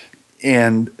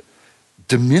and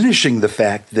diminishing the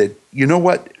fact that, you know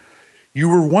what, you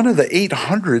were one of the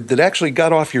 800 that actually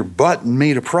got off your butt and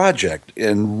made a project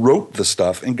and wrote the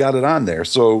stuff and got it on there.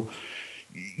 So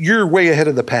you're way ahead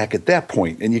of the pack at that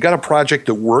point, and you got a project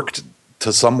that worked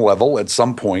to some level at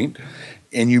some point,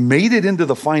 and you made it into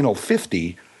the final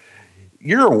 50.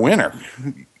 You're a winner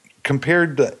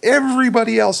compared to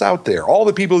everybody else out there. All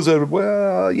the people who said,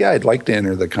 well, yeah, I'd like to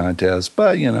enter the contest,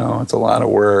 but, it's a lot of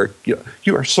work.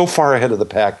 You are so far ahead of the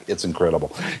pack, it's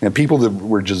incredible. And people that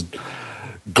were just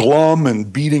glum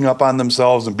and beating up on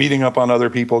themselves and beating up on other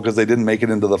people because they didn't make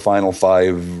it into the final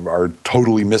 5 are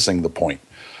totally missing the point.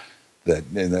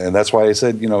 And that's why I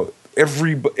said,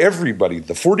 everybody,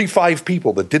 the 45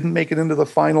 people that didn't make it into the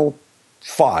final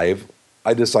 5,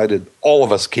 I decided all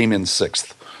of us came in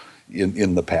 6th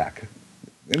in the pack.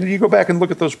 And if you go back and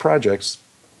look at those projects,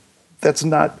 that's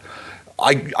not,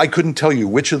 I couldn't tell you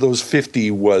which of those 50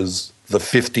 was the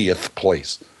 50th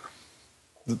place.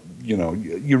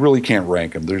 You really can't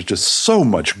rank them. There's just so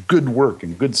much good work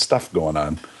and good stuff going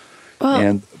on. Well,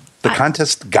 and the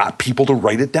contest got people to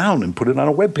write it down and put it on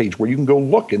a webpage where you can go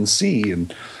look and see.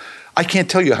 And I can't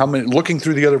tell you how many, looking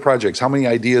through the other projects, how many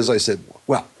ideas I said,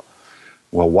 well,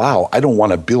 well, wow, I don't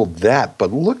want to build that,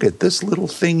 but look at this little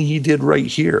thing he did right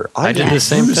here. I did the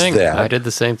same thing. I did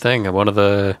the same thing. One of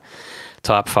the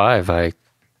top 5 I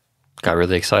got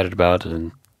really excited about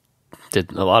and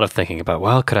did a lot of thinking about,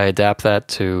 well, could I adapt that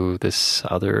to this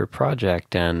other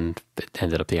project? And it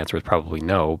ended up the answer was probably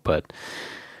no, but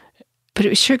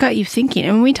it sure got you thinking.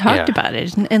 And we talked about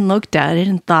it and looked at it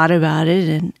and thought about it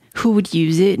and who would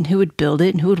use it and who would build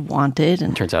it and who would want it.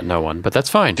 And turns out no one, but that's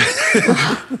fine.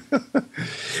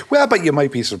 Well, but you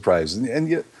might be surprised.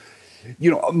 And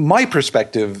my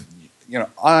perspective,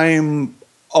 I'm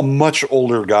a much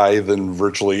older guy than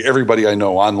virtually everybody I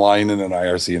know online and in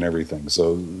IRC and everything.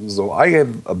 So I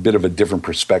have a bit of a different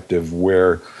perspective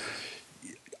where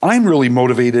I'm really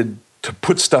motivated to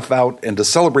put stuff out and to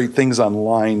celebrate things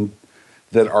online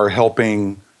that are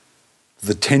helping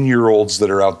the 10-year-olds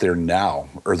that are out there now,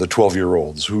 or the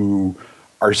 12-year-olds who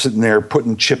are sitting there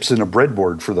putting chips in a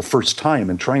breadboard for the first time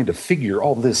and trying to figure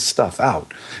all this stuff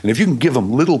out. And if you can give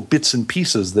them little bits and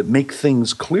pieces that make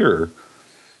things clearer,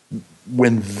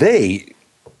 when they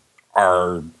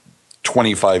are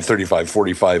 25, 35,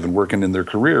 45 and working in their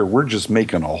career, we're just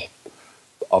making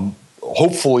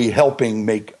hopefully helping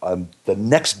make the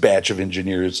next batch of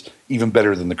engineers even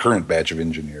better than the current batch of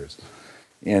engineers.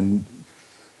 And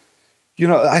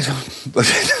I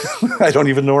don't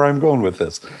even know where I'm going with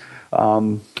this.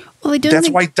 That's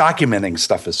why documenting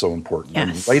stuff is so important. Yes.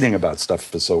 And writing about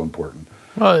stuff is so important.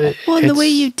 Well, and the way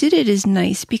you did it is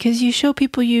nice because you show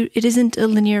people it isn't a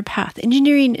linear path.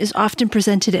 Engineering is often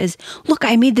presented as, look,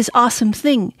 I made this awesome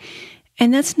thing.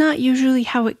 And that's not usually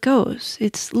how it goes.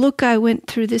 It's, look, I went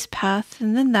through this path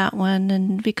and then that one,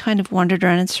 and we kind of wandered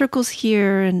around in circles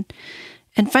here, and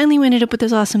finally we ended up with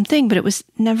this awesome thing, but it was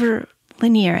never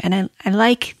linear. And I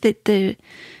like that the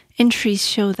entries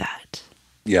show that.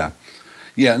 Yeah.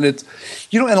 Yeah, and it's,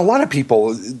 and a lot of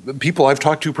people I've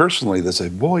talked to personally, they say,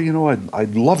 boy,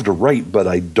 I'd love to write, but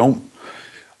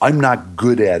I'm not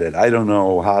good at it. I don't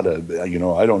know how to,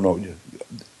 I don't know.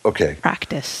 Okay.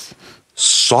 Practice.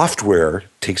 Software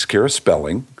takes care of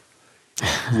spelling.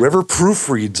 Whoever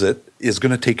proofreads it is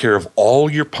going to take care of all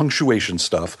your punctuation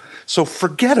stuff. So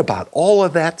forget about all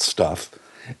of that stuff.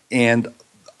 And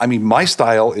I mean, my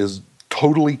style is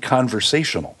totally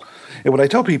conversational. And what I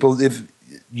tell people, if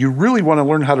you really want to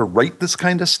learn how to write this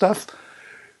kind of stuff,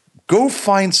 go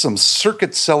find some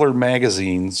Circuit Cellar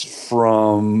magazines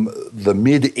from the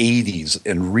mid-'80s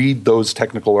and read those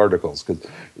technical articles.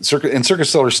 Circuit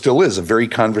Cellar still is a very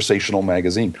conversational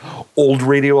magazine. Old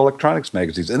radio electronics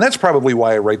magazines. And that's probably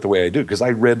why I write the way I do, because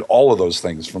I read all of those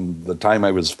things from the time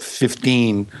I was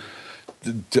 15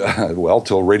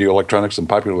 till radio electronics and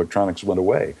popular electronics went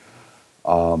away.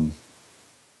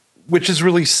 Which is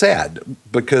really sad,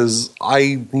 because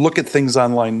I look at things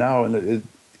online now and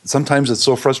sometimes it's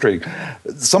so frustrating.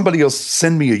 Somebody will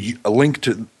send me a link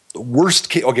to the worst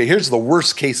case. Okay, here's the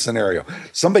worst case scenario.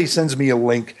 Somebody sends me a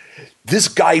link. This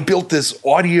guy built this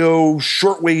audio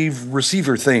shortwave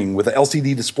receiver thing with an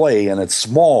LCD display, and it's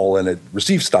small and it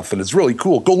receives stuff and it's really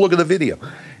cool. Go look at the video.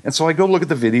 And so I go look at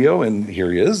the video, and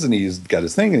here he is, and he's got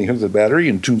his thing, and he hooks the battery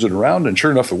and tunes it around, and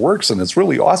sure enough, it works, and it's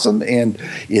really awesome, and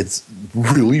it's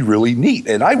really, really neat.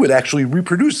 And I would actually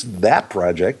reproduce that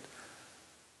project,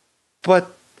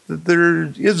 but there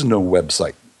is no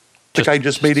website. The guy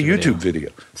just made a YouTube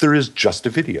video. There is just a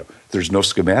video. There's no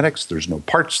schematics, there's no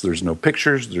parts, there's no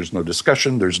pictures, there's no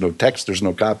discussion, there's no text, there's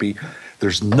no copy,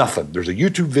 there's nothing. There's a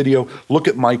YouTube video. Look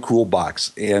at my cool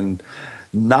box. And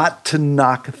not to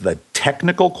knock the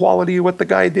technical quality of what the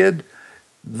guy did,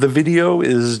 the video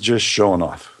is just showing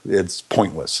off. It's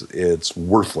pointless. It's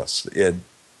worthless. It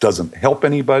doesn't help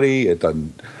anybody. It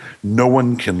doesn't. No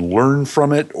one can learn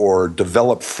from it or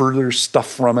develop further stuff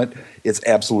from it. It's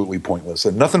absolutely pointless.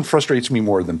 And nothing frustrates me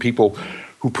more than people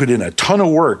who put in a ton of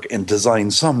work and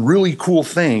design some really cool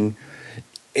thing,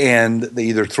 and they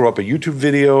either throw up a YouTube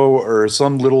video or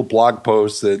some little blog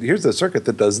post that here's a circuit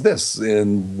that does this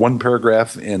in one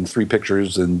paragraph and 3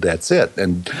 pictures, and that's it.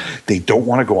 And they don't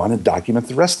want to go on and document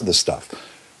the rest of the stuff.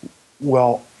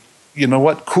 Well, you know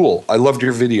what? Cool. I loved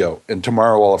your video, and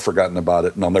tomorrow I'll have forgotten about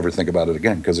it, and I'll never think about it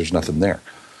again because there's nothing there.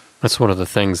 That's one of the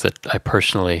things that I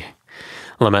personally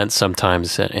lament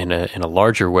sometimes in a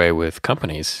larger way with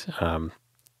companies. If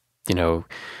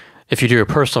you do a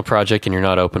personal project and you're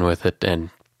not open with it, and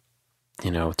 10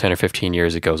 or 15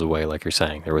 years it goes away, like you're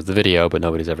saying. There was the video, but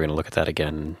nobody's ever going to look at that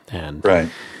again, and right.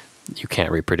 You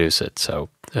can't reproduce it. So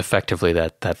effectively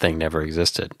that thing never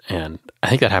existed. And I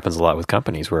think that happens a lot with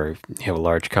companies where you have a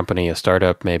large company, a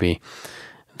startup maybe,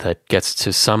 that gets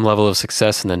to some level of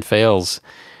success and then fails.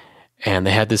 And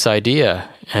they had this idea,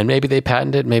 and maybe they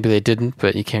patented it, maybe they didn't,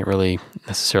 but you can't really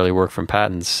necessarily work from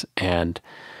patents. And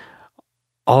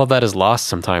all of that is lost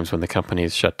sometimes when the company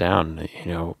is shut down.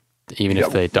 Even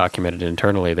if they document it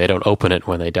internally, they don't open it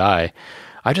when they die.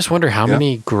 I just wonder how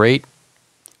many great,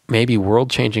 maybe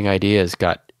world-changing ideas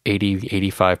got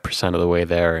 85% of the way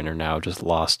there and are now just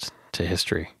lost to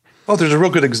history. Oh, there's a real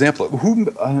good example.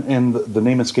 And the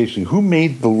name escapes me. Who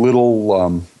made the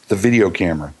little the video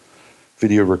camera,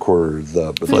 video recorder,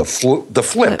 the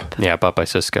Flip? Yeah, bought by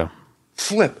Cisco.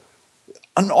 Flip,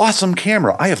 an awesome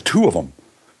camera. I have 2 of them.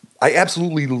 I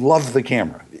absolutely love the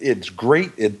camera. It's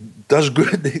great. It does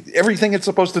good. Everything it's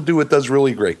supposed to do, it does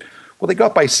really great. Well, they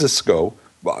got by Cisco.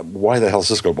 Why the hell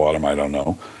Cisco bought them, I don't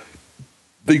know.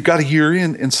 They got a year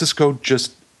in, and Cisco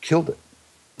just killed it.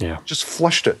 Yeah, just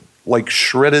flushed it, like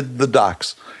shredded the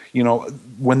docks.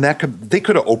 When they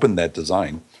could have opened that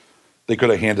design, they could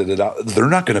have handed it out. They're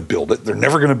not going to build it. They're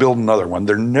never going to build another one.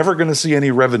 They're never going to see any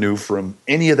revenue from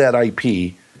any of that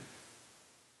IP.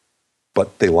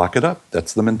 But they lock it up.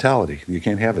 That's the mentality. You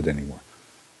can't have it anymore,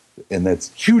 and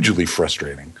that's hugely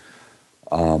frustrating.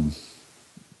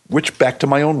 Which, back to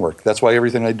my own work, that's why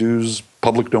everything I do is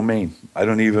public domain. I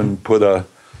don't even put a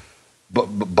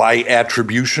by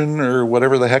attribution or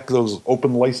whatever the heck those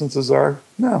open licenses are.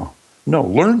 No,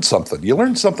 learn something. You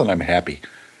learn something, I'm happy.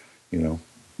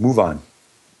 Move on.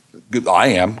 I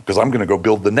am, because I'm going to go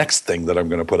build the next thing that I'm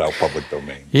going to put out public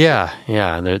domain. Yeah.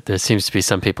 And there seems to be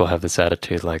some people have this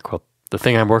attitude like, well, the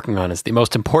thing I'm working on is the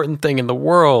most important thing in the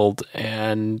world,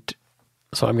 and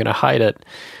so I'm going to hide it.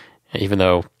 Even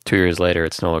though 2 years later,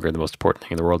 it's no longer the most important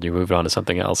thing in the world, you moved on to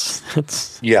something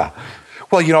else. Yeah.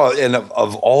 Well, and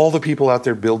of all the people out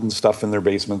there building stuff in their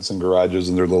basements and garages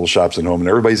and their little shops at home, and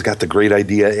everybody's got the great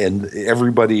idea, and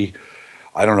everybody,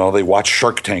 I don't know, they watch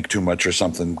Shark Tank too much or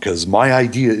something, because my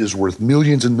idea is worth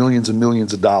millions and millions and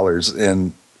millions of dollars.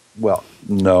 And, well,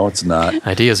 no, it's not.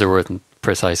 Ideas are worth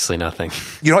precisely nothing.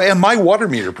 And my water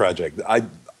meter project, I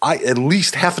at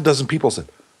least half a dozen people said,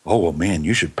 oh, well, man,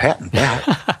 you should patent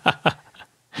that.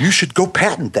 You should go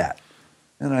patent that.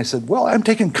 And I said, well, I'm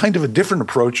taking kind of a different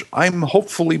approach. I'm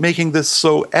hopefully making this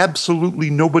so absolutely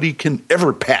nobody can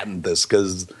ever patent this,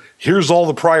 because here's all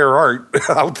the prior art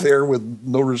out there with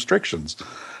no restrictions.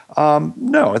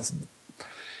 No, it's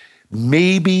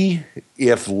maybe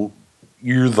if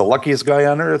you're the luckiest guy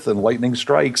on earth and lightning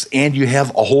strikes and you have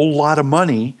a whole lot of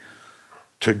money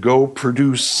to go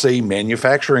produce, say,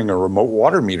 manufacturing a remote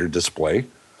water meter display,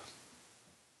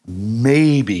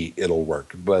 maybe it'll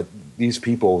work. But these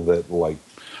people that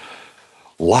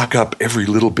lock up every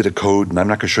little bit of code, and I'm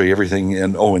not going to show you everything,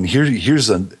 and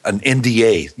here's an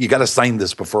NDA. You got to sign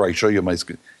this before I show you my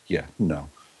screen. Yeah, no.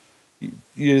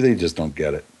 They just don't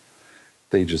get it.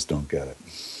 They just don't get it.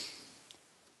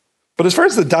 But as far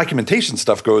as the documentation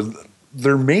stuff goes,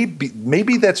 there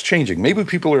maybe that's changing. Maybe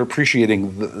people are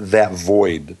appreciating that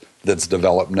void that's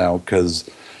developed now, because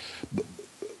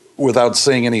without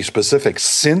saying any specifics,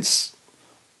 since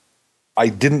I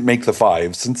didn't make the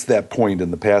 5, since that point in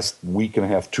the past week and a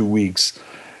half, 2 weeks,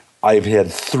 I've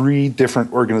had 3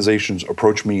 different organizations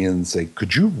approach me and say,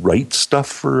 could you write stuff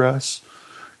for us?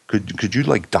 Could you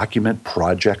document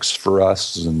projects for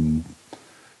us? And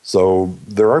so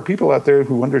there are people out there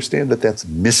who understand that that's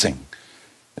missing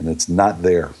and it's not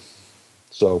there.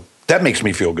 So that makes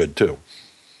me feel good too.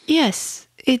 Yes,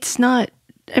 it's not.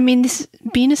 I mean,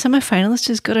 being a semifinalist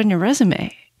is good on your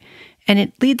resume, and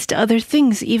it leads to other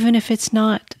things, even if it's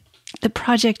not the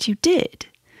project you did.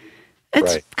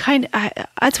 It's right.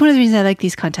 That's one of the reasons I like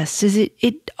these contests. Is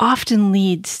it often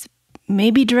leads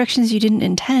maybe directions you didn't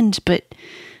intend, but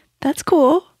that's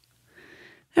cool.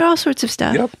 There are all sorts of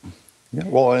stuff. Yep. Yeah.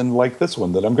 Well, and like this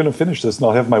one, that I'm going to finish this, and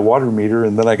I'll have my water meter,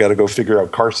 and then I got to go figure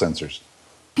out car sensors.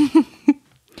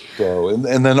 So,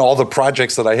 and then all the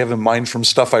projects that I have in mind from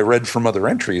stuff I read from other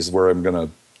entries, where I'm going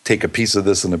to take a piece of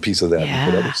this and a piece of that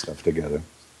and put other stuff together.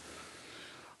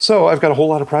 So I've got a whole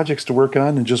lot of projects to work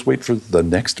on and just wait for the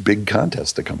next big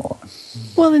contest to come along.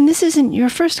 Well, and this isn't your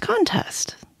first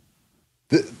contest.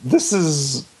 This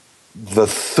is the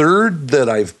 3rd that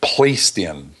I've placed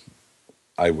in,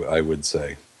 I would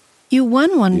say. You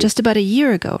won one just about a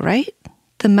year ago, right?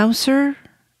 The Mouser?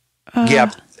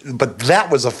 Yeah, but that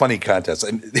was a funny contest.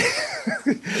 And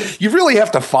you really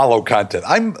have to follow content.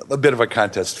 I'm a bit of a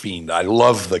contest fiend. I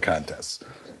love the contests.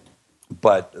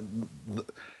 But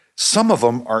some of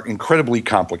them are incredibly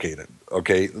complicated,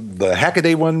 okay? The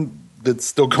Hackaday one that's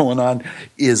still going on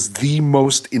is the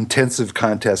most intensive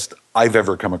contest I've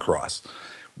ever come across,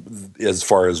 as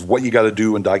far as what you got to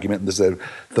do and document and this.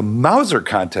 The Mouser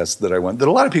contest that I won, that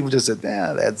a lot of people just said,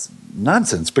 that's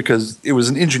nonsense, because it was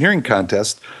an engineering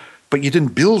contest but you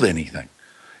didn't build anything.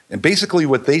 And basically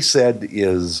what they said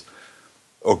is,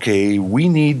 okay, we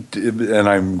need, and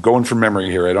I'm going from memory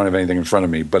here, I don't have anything in front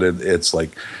of me, but it's like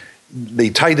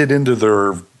they tied it into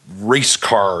their race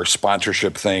car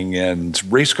sponsorship thing, and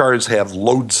race cars have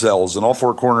load cells in all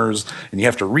four corners, and you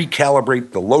have to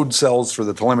recalibrate the load cells for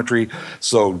the telemetry.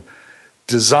 So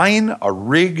design a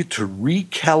rig to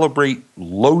recalibrate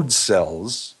load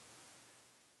cells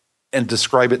and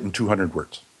describe it in 200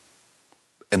 words.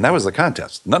 And that was the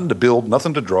contest. Nothing to build,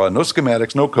 nothing to draw, no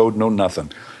schematics, no code, no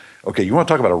nothing. Okay, you want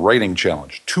to talk about a writing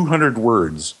challenge. 200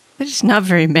 words. There's not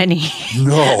very many.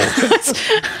 No.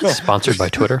 Sponsored by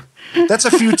Twitter. That's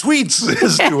a few tweets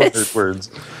is 200 words.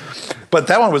 But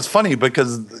that one was funny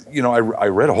because, I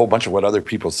read a whole bunch of what other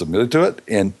people submitted to it,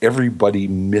 and everybody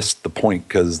missed the point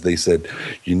because they said,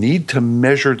 you need to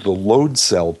measure the load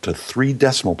cell to 3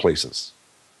 decimal places.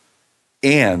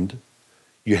 And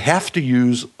you have to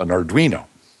use an Arduino.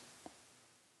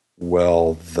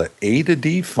 Well, the A to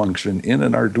D function in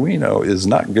an Arduino is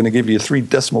not going to give you a 3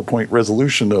 decimal point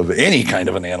resolution of any kind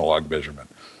of an analog measurement.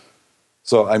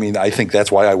 So, I think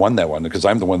that's why I won that one, because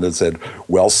I'm the one that said,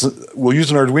 well, we'll use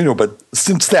an Arduino, but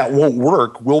since that won't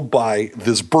work, we'll buy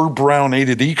this Burr Brown A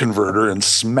to D converter and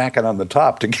smack it on the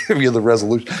top to give you the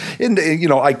resolution. And,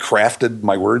 I crafted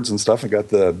my words and stuff and got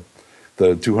the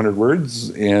 200 words,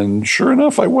 and sure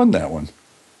enough, I won that one.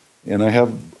 And I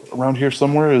have around here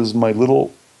somewhere is my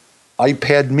little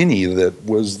iPad mini that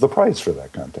was the prize for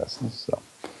that contest. So,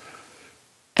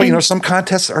 but some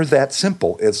contests are that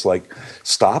simple. It's like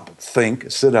stop,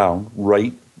 think, sit down,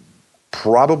 write.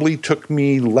 Probably took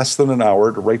me less than an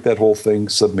hour to write that whole thing,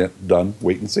 submit, done,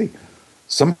 wait and see.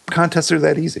 Some contests are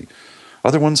that easy.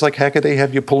 Other ones like Hackaday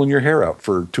have you pulling your hair out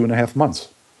for 2.5 months.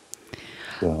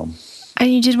 So,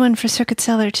 and you did one for Circuit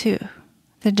Cellar too,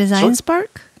 the Design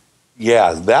Spark?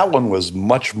 Yeah, that one was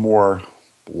much more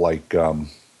like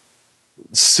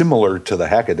similar to the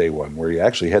Hackaday one, where you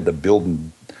actually had to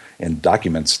build and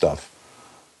document stuff.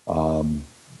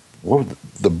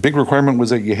 The big requirement was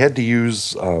that you had to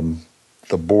use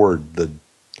the board.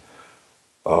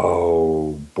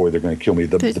 Oh boy, they're going to kill me.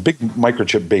 The big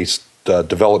microchip-based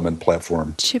development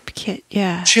platform. Chip kit,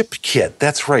 yeah. Chip kit,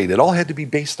 that's right. It all had to be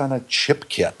based on a chip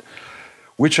kit,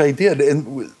 which I did.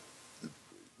 And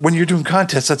when you're doing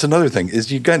contests, that's another thing,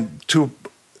 is you got to,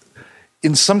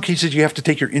 in some cases, you have to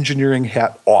take your engineering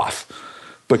hat off,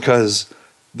 because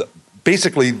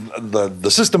basically the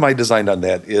system I designed on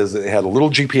that is it had a little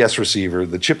GPS receiver.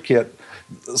 The chip kit,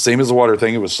 same as the water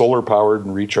thing, it was solar powered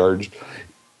and recharged,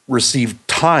 received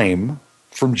time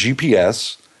from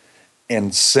GPS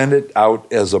and sent it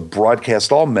out as a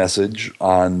broadcast all message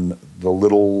on the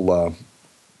little,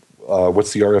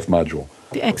 what's the RF module?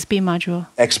 The XB module.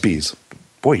 XBs.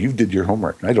 Boy, you did your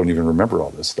homework. I don't even remember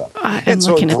all this stuff. And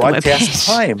so it broadcast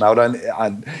time out on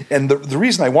and the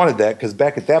reason I wanted that, because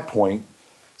back at that point,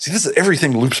 see, this is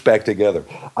everything loops back together.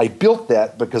 I built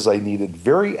that because I needed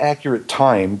very accurate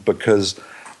time, because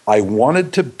I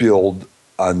wanted to build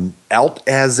an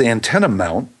alt-az antenna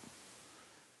mount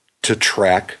to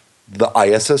track the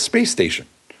ISS space station.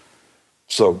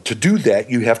 So to do that,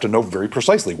 you have to know very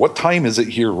precisely what time is it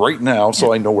here right now,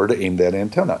 so I know where to aim that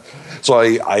antenna. So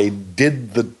I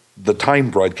did the time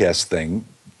broadcast thing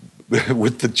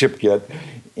with the chip kit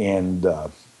and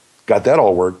got that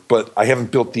all worked, but I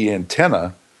haven't built the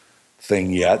antenna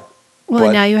thing yet.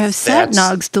 Well, now you have sat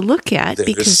nogs to look at,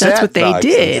 because that's what they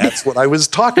did. That's what I was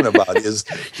talking about, is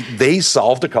they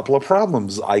solved a couple of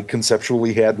problems I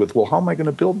conceptually had with, well, how am I going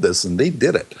to build this? And they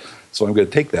did it. So I'm going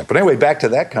to take that. But anyway, back to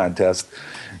that contest.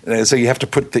 And so you have to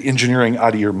put the engineering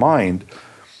out of your mind.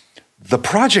 The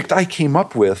project I came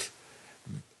up with,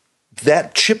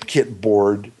 that chip kit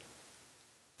board,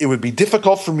 it would be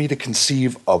difficult for me to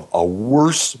conceive of a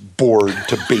worse board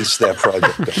to base that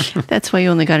project on. That's why you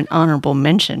only got an honorable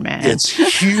mention, man. It's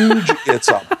huge. It's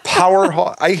a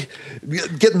power.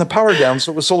 Getting the power down,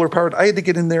 so it was solar powered. I had to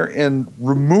get in there and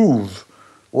remove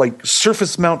like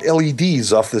surface mount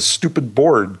LEDs off this stupid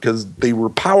board because they were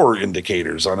power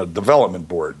indicators on a development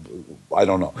board. I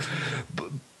don't know.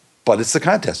 But it's the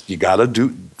contest. You got to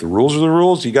do, the rules are the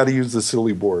rules. You got to use the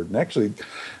silly board. And actually,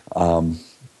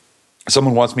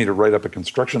 someone wants me to write up a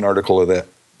construction article of that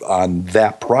on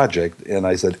that project, and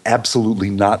I said absolutely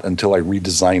not until I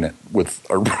redesign it with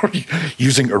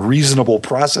using a reasonable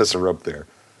processor up there.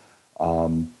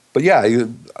 But yeah,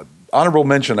 honorable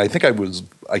mention. I think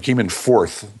I came in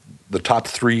fourth. The top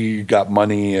three got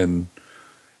money, and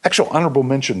actual honorable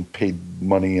mention paid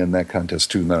money in that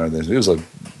contest too. It was a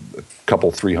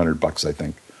couple $300, I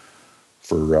think,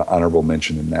 for honorable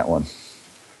mention in that one.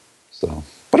 So,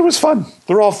 but it was fun.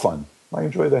 They're all fun. I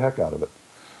enjoy the heck out of it.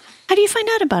 How do you find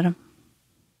out about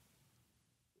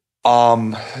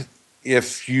them?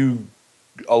 If you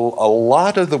a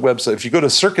lot of the website, if you go to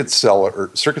Circuit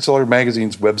Cellar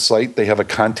Magazine's website, they have a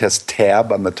contest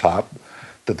tab on the top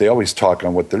that they always talk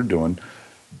on what they're doing.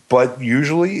 But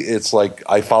usually it's like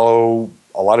I follow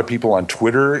a lot of people on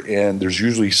Twitter, and there's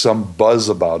usually some buzz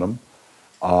about them.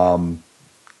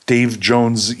 Dave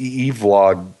Jones'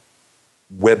 EEVBlog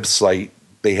website,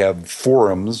 they have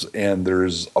forums, and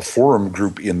there's a forum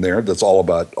group in there that's all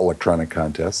about electronic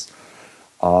contests.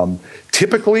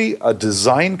 Typically, a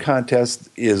design contest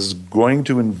is going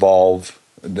to involve,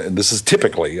 and this is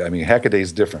typically, I mean, Hackaday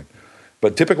is different,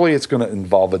 but typically it's going to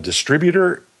involve a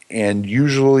distributor, and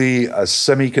usually a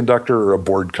semiconductor or a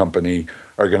board company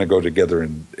are going to go together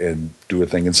and do a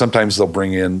thing. And sometimes they'll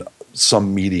bring in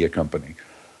some media company.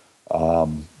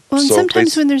 And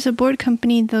sometimes when there's a board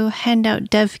company, they'll hand out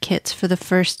dev kits for the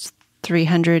first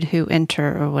 300 who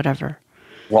enter or whatever.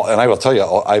 Well, and I will tell you,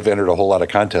 I've entered a whole lot of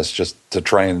contests just to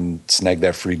try and snag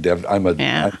that free dev. I'm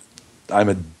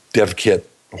a dev kit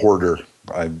hoarder,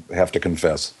 I have to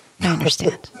confess. I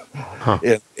understand.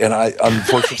 And I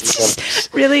unfortunately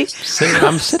really,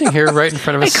 I'm sitting here right in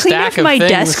front of a stack of my things,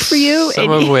 desk for you,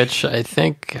 some of which I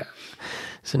think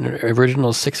is an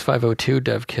original 6502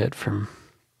 dev kit from.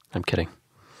 I'm kidding.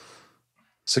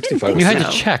 65. You had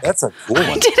to check. That's a cool one.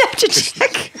 I did have to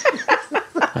check.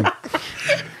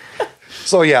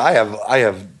 So yeah, I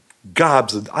have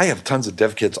gobs. I have tons of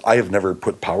dev kits I have never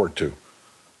put power to.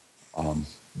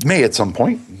 May at some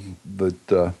point, but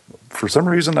for some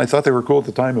reason I thought they were cool at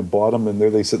the time and bought them, and there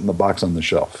they sit in the box on the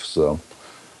shelf. So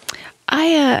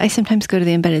I sometimes go to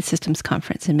the Embedded Systems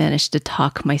Conference and manage to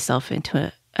talk myself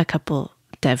into a couple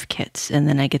dev kits, and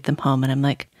then I get them home and I'm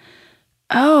like,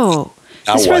 oh,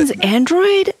 this runs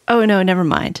Android? Oh no, never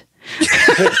mind.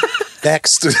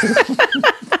 Next.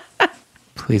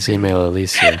 Please email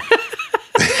Alicia.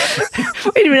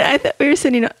 Wait a minute, I thought we were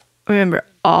sending. Remember,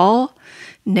 all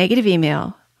negative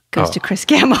email goes to Chris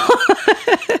Gamble.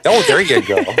 Oh, there you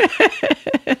go.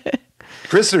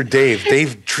 Chris or Dave?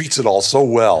 Dave treats it all so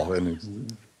well.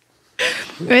 And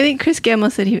I think Chris Gamble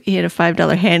said he had a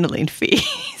 $5 handling fee.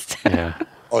 So. Yeah.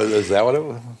 Oh, is that what it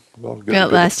was? Well,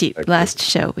 last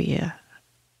show we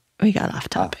got off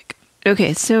topic.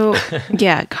 Okay, so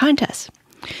yeah, contests.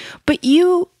 But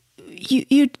you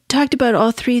talked about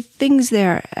all three things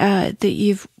there that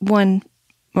you've won,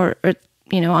 or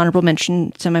honorable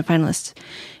mention, semifinalists,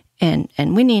 and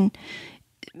winning.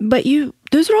 But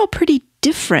those are all pretty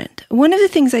different. One of the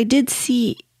things I did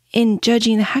see in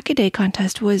judging the Hackaday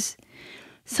contest was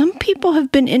some people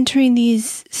have been entering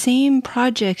these same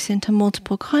projects into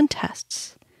multiple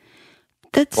contests.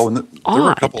 That's odd. There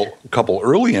were a couple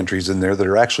early entries in there that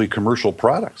are actually commercial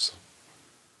products.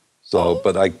 So,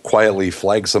 but I quietly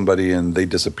flagged somebody and they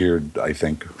disappeared, I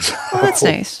think. Well, that's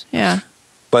nice. Yeah.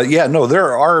 But yeah, no,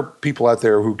 there are people out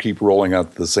there who keep rolling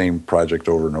out the same project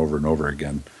over and over and over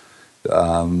again. You're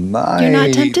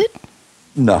not tempted?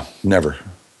 No, never.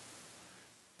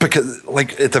 Because,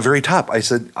 like, at the very top, I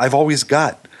said, I've always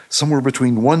got somewhere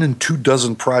between 1 and 2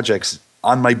 dozen projects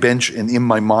on my bench and in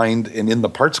my mind and in the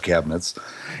parts cabinets.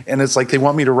 And it's like they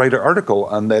want me to write an article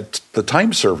on the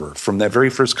time server from that very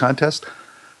first contest.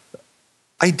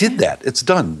 I did that. It's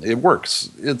done. It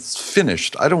works. It's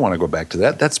finished. I don't want to go back to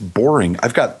that. That's boring.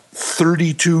 I've got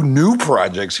 32 new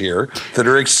projects here that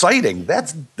are exciting.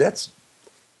 That's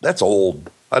old.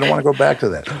 I don't want to go back to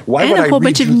that. Why would I a whole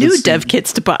bunch of new dev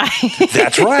kits to buy.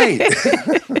 That's right.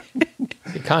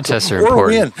 Contests are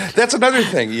important. Win. That's another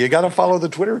thing. You got to follow the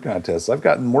Twitter contests. I've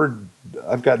gotten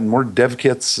more dev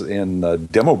kits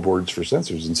and demo boards for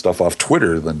sensors and stuff off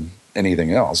Twitter than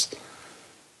anything else.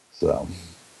 So,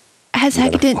 has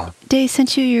Hackaday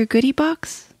sent you your goodie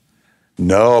box?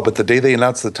 No, but the day they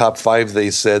announced the top 5,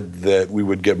 they said that we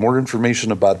would get more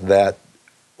information about that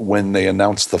when they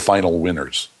announced the final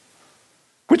winners,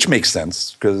 which makes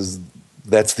sense because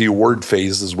that's the award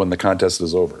phase is when the contest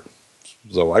is over.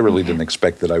 So I really didn't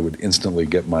expect that I would instantly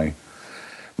get my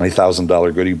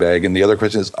 $1,000 goodie bag. And the other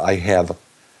question is, I have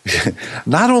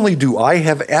not only do I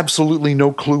have absolutely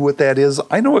no clue what that is,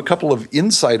 I know a couple of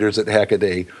insiders at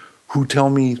Hackaday who tell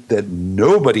me that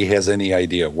nobody has any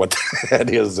idea what that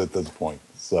is at this point.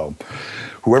 So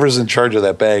whoever's in charge of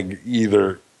that bag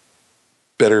either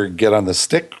better get on the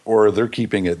stick or they're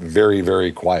keeping it very,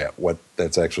 very quiet what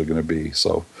that's actually going to be.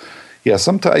 So yeah,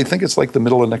 I think it's like the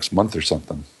middle of next month or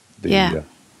something. The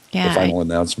final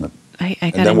announcement. I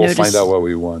and then we'll find out what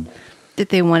we won. That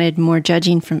they wanted more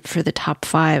judging for the top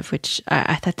 5, which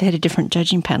I thought they had a different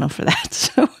judging panel for that.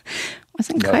 So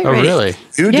wasn't quite ready. Really?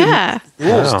 You didn't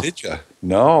rules, did you?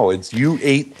 No, it's you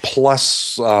 8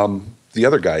 plus the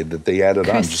other guy that they added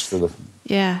on just for the...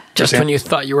 Yeah. Just when you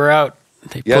thought you were out,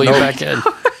 they pull you back in.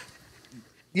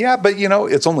 Yeah, but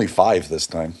it's only 5 this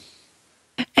time.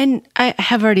 And I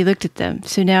have already looked at them.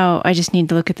 So now I just need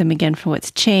to look at them again for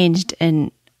what's changed.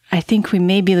 And I think we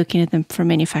may be looking at them for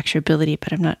manufacturability,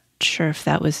 but I'm not sure if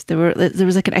that was... There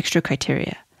was like an extra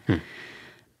criteria.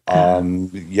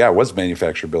 Yeah, it was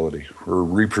manufacturability or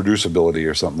reproducibility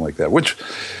or something like that, which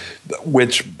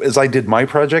as I did my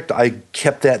project, I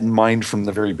kept that in mind from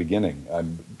the very beginning.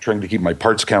 I'm trying to keep my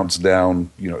parts counts down,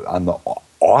 on the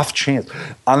off chance.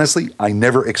 Honestly, I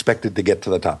never expected to get to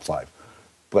the top 5.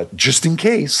 But just in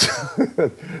case,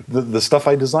 the stuff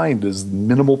I designed is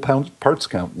minimal parts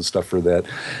count and stuff for that.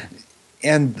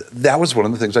 And that was one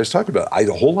of the things I was talking about.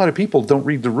 A whole lot of people don't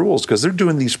read the rules because they're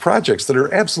doing these projects that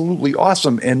are absolutely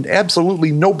awesome, and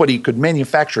absolutely nobody could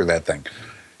manufacture that thing.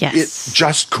 Yes. It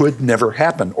just could never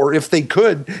happen. Or if they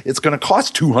could, it's going to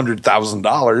cost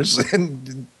 $200,000,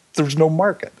 and there's no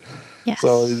market. Yes.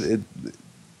 So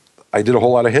I did a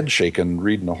whole lot of head shaking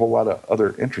reading a whole lot of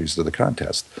other entries to the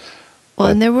contest. Well,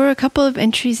 and there were a couple of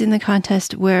entries in the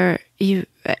contest where the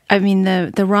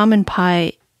ramen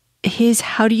pie, his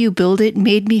how do you build it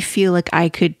made me feel like I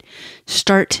could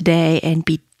start today and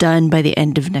be done by the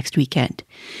end of next weekend.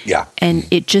 Yeah. And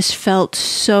it just felt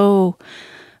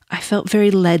I felt very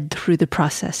led through the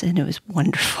process, and it was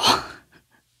wonderful.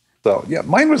 So, yeah,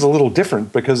 mine was a little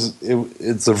different because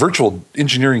it's a virtual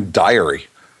engineering diary.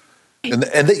 And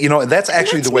that's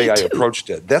actually the way I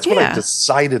approached it. That's what I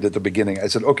decided at the beginning. I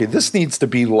said, okay, this needs to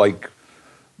be like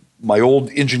my old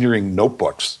engineering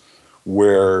notebooks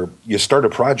where you start a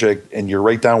project and you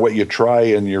write down what you try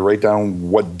and you write down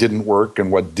what didn't work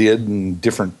and what did and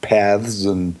different paths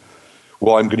and,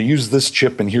 well, I'm going to use this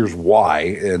chip and here's why.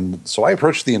 And so I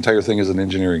approached the entire thing as an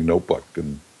engineering notebook,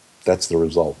 and that's the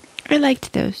result. I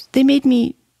liked those. They made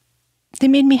me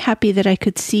happy that I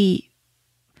could see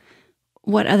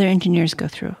what other engineers go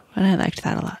through, and I liked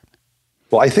that a lot.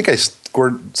 Well, I think I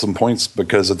scored some points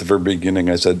because at the very beginning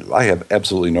I said, I have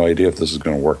absolutely no idea if this is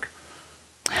going to work.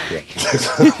 Yeah.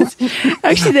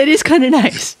 Actually, that is kind of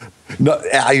nice. No,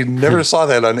 I never saw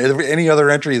that on any other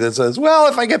entry that says, well,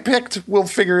 if I get picked, we'll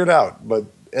figure it out. But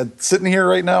sitting here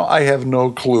right now, I have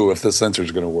no clue if the sensor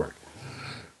is going to work.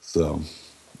 So,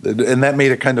 and that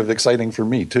made it kind of exciting for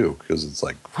me, too, because it's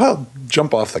like, well,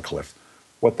 jump off the cliff.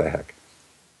 What the heck?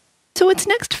 So what's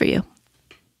next for you?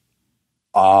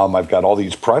 I've got all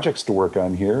these projects to work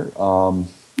on here.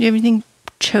 You have anything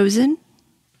chosen?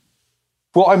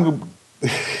 Well, I'm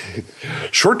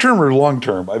short-term or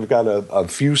long-term. I've got a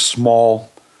few small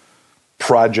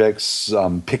projects,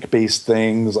 pick-based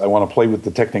things. I want to play with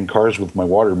detecting cars with my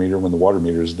water meter when the water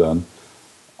meter is done.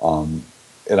 And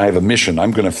I have a mission.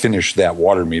 I'm going to finish that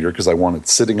water meter because I want it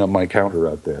sitting on my counter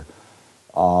out there.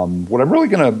 What I'm really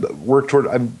going to work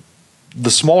toward, the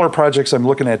smaller projects I'm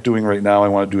looking at doing right now, I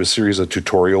want to do a series of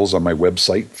tutorials on my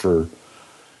website for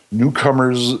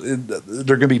newcomers.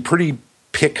 They're going to be pretty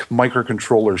PIC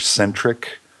microcontroller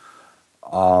centric.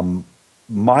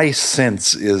 My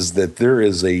sense is that there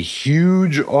is a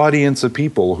huge audience of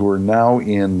people who are now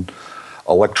in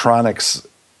electronics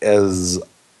as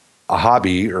a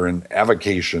hobby or an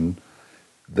avocation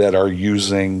that are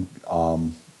using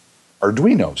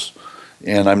Arduinos.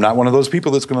 And I'm not one of those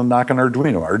people that's going to knock an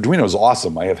Arduino. Arduino is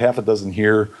awesome. I have half a dozen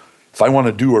here. If I want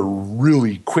to do a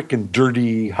really quick and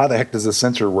dirty, how the heck does this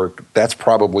sensor work, that's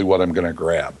probably what I'm going to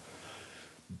grab.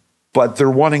 But they're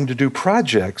wanting to do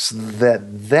projects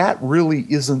that really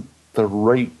isn't the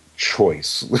right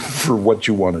choice for what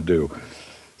you want to do.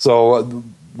 So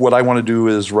what I want to do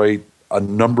is write a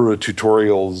number of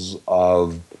tutorials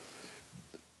of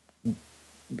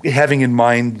having in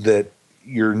mind that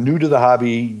you're new to the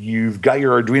hobby, you've got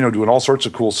your Arduino doing all sorts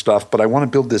of cool stuff, but I want to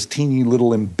build this teeny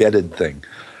little embedded thing.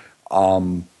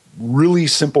 Really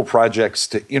simple projects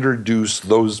to introduce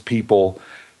those people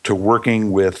to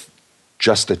working with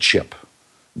just a chip,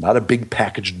 not a big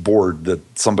packaged board that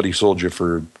somebody sold you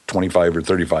for $25 or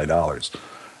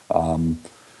 $35.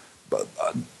 But,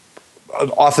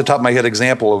 off the top of my head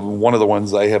example of one of the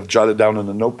ones I have jotted down in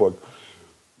the notebook,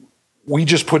 we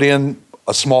just put in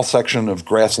a small section of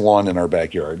grass lawn in our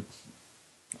backyard,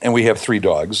 and we have 3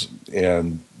 dogs,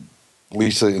 and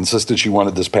Lisa insisted she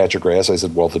wanted this patch of grass. I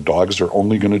said, well, the dogs are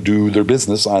only going to do their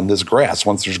business on this grass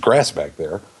once there's grass back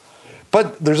there.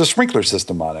 But there's a sprinkler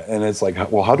system on it, and it's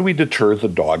like, well, how do we deter the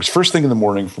dogs first thing in the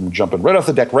morning from jumping right off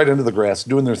the deck, right into the grass,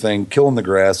 doing their thing, killing the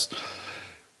grass?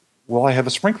 Well, I have a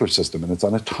sprinkler system, and it's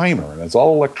on a timer, and it's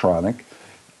all electronic.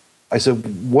 I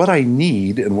said, what I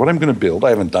need and what I'm going to build, I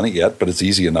haven't done it yet, but it's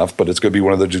easy enough, but it's going to be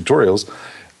one of the tutorials.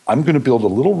 I'm going to build a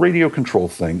little radio control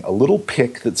thing, a little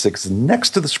pick that sits next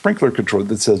to the sprinkler control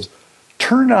that says,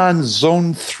 turn on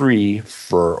zone 3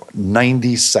 for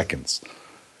 90 seconds,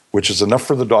 which is enough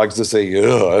for the dogs to say,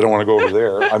 ugh, I don't want to go over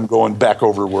there. I'm going back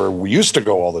over where we used to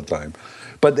go all the time.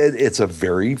 But it's a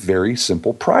very, very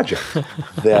simple project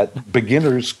that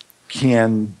beginners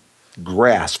can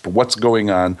grasp what's going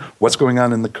on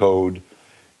in the code.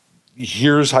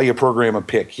 Here's how you program a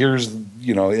pick. Here's,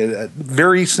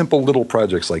 very simple little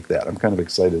projects like that. I'm kind of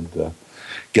excited to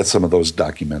get some of those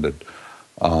documented.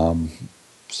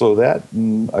 So that,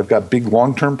 I've got big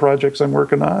long-term projects I'm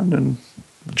working on, and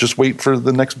just wait for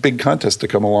the next big contest to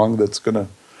come along that's going to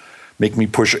make me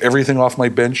push everything off my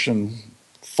bench and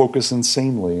focus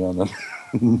insanely on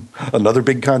another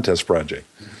big contest project.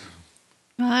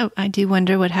 Well, I do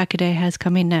wonder what Hackaday has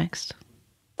coming next.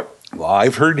 Well,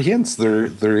 I've heard hints. There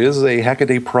is a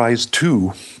Hackaday Prize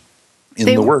 2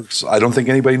 in the works. I don't think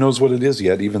anybody knows what it is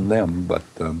yet, even them. But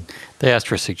they asked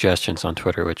for suggestions on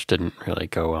Twitter, which didn't really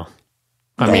go well.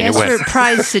 They asked for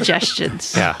prize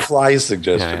suggestions. Yeah, prize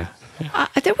suggestions. Yeah.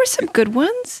 There were some good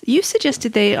ones. You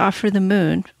suggested they offer the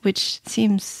moon, which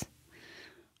seems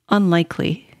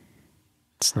unlikely.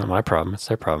 It's not my problem. It's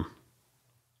their problem.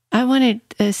 I wanted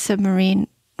a submarine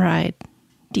ride,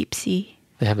 deep sea.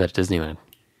 They have that at Disneyland.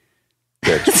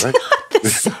 That's right.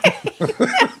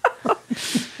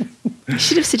 You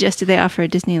should have suggested they offer a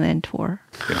Disneyland tour.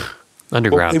 Yeah.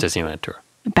 Underground Disneyland tour.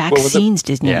 Back scenes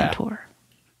Disneyland tour.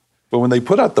 But when they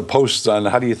put out the posts on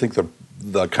how do you think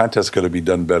the contest could have been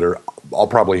done better, I'll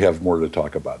probably have more to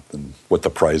talk about than what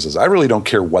the prize is. I really don't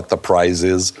care what the prize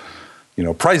is.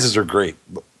 Prizes are great.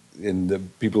 And the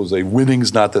people say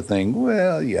winning's not the thing.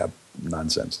 Well, yeah,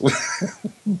 nonsense.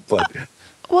 But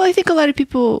well, I think a lot of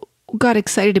people got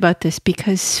excited about this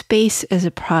because space as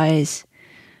a prize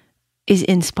is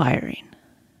inspiring.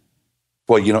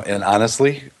 Well, and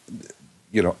honestly,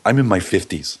 I'm in my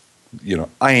 50s.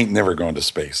 I ain't never going to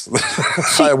space.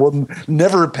 I will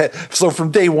never so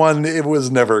from day one, it was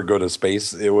never go to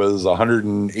space. It was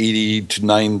 180 to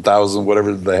 9,000,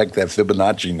 whatever the heck that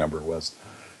Fibonacci number was.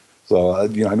 So,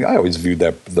 I always viewed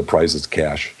the prize as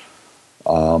cash.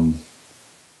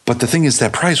 But the thing is,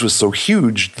 that prize was so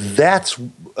huge. That's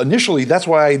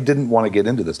why I didn't want to get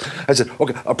into this. I said,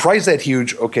 okay, a prize that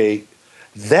huge, okay,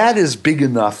 that is big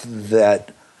enough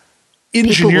that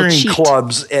engineering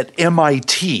clubs at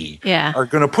MIT are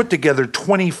going to put together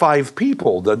 25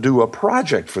 people to do a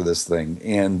project for this thing,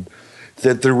 and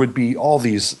that there would be all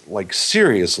these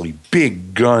seriously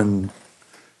big gun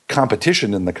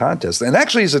competition in the contest. And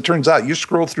actually, as it turns out, you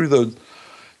scroll through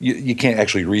you can't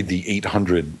actually read the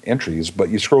 800 entries, but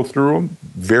you scroll through them.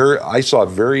 I saw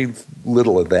very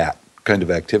little of that kind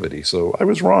of activity. So I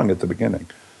was wrong at the beginning.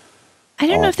 I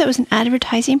don't know if that was an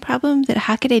advertising problem that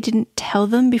Hackaday didn't tell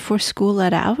them before school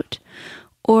let out,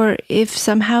 or if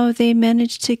somehow they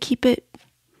managed to keep it,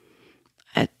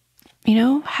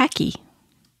 hacky.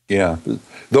 Yeah.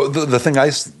 The thing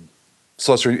I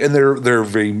saw, and there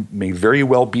may very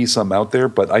well be some out there,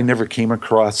 but I never came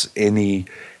across any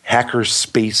hacker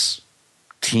space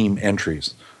team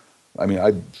entries. I mean,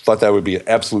 I thought that would be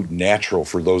absolute natural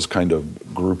for those kind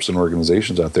of groups and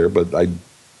organizations out there, but I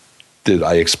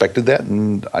expected that,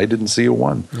 and I didn't see a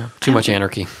one. Yeah, too much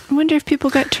anarchy. I wonder if people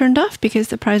got turned off because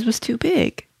the prize was too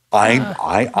big.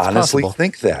 I honestly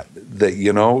think that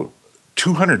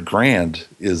 $200,000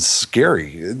 is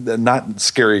scary. Not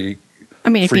scary. I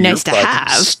mean, it'd be nice to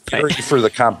have. Scary for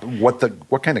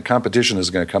what kind of competition is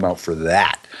going to come out for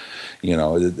that?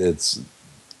 It's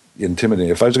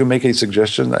intimidating. If I was going to make a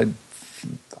suggestion,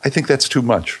 I think that's too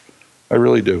much. I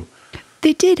really do.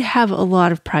 They did have a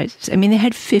lot of prizes. I mean, they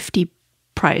had 50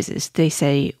 prizes. They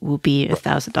say will be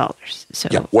 $1,000. So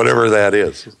yeah, whatever that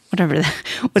is. Whatever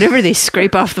they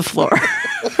scrape off the floor.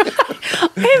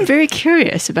 I am very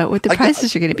curious about what the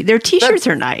prizes are going to be. Their T-shirts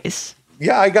are nice.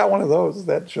 Yeah, I got one of those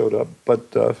that showed up.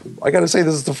 But I got to say,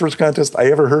 this is the first contest I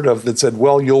ever heard of that said,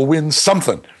 "Well, you'll win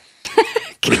something."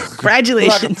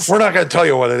 Congratulations. We're not going to tell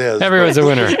you what it is. Everyone's a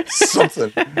winner.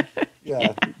 Something.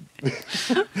 Yeah.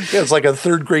 It's like a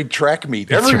third grade track meet.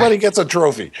 That's Everybody gets a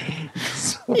trophy.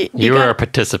 You are a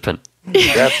participant.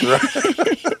 That's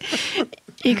right.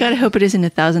 You got to hope it isn't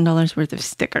 $1,000 worth of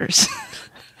stickers.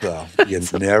 Well, you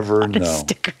never know.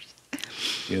 Stickers.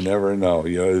 You never know.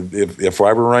 If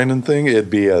I were running a thing, it'd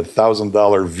be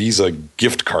 $1,000 Visa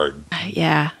gift card.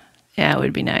 Yeah, it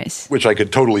would be nice. Which I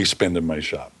could totally spend in my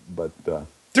shop. But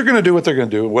they're going to do what they're going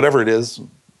to do. Whatever it is,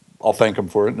 I'll thank them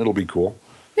for it, and it'll be cool.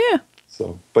 Yeah.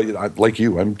 So, but like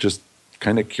you, I'm just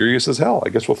kind of curious as hell. I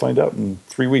guess we'll find out in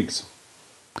 3 weeks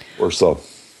or so.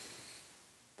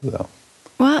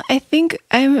 Well, I think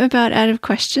I'm about out of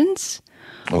questions.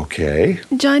 Okay.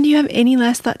 John, do you have any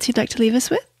last thoughts you'd like to leave us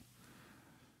with?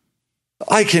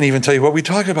 I can't even tell you what we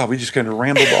talked about. We just kind of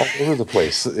rambled all over the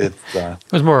place. It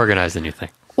was more organized than you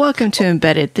think. Welcome to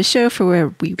Embedded, the show for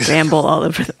where we ramble all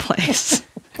over the place.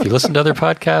 If you listen to other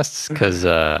podcasts, because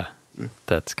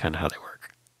that's kind of how they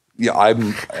work. Yeah,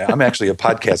 I'm actually a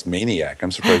podcast maniac. I'm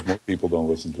surprised most people don't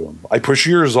listen to them. I push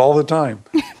yours all the time.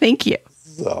 Thank you.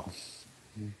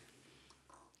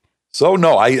 So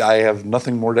no, I have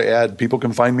nothing more to add. People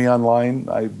can find me online.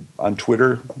 On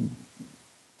Twitter.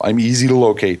 I'm easy to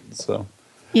locate. So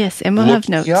yes, and we'll have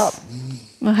notes.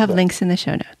 We'll have links in the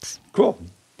show notes. Cool.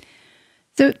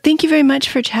 So thank you very much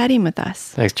for chatting with us.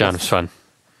 Thanks, John. It was fun.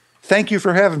 Thank you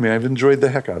for having me. I've enjoyed the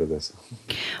heck out of this.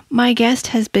 My guest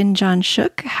has been John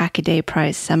Schuch, Hackaday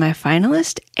Prize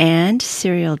semifinalist and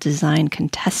serial design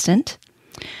contestant.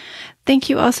 Thank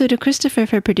you also to Christopher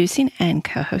for producing and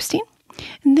co-hosting.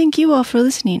 And thank you all for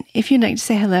listening. If you'd like to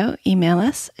say hello, email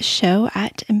us,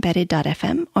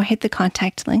 show@embedded.fm, or hit the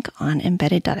contact link on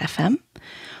embedded.fm,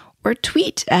 or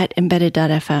tweet at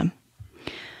embedded.fm.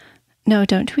 No,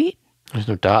 don't tweet. There's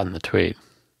no dot in the tweet.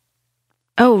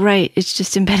 Oh, right. It's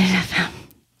just embedded.fm.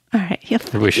 All right.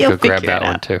 We should go grab that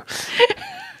one, too.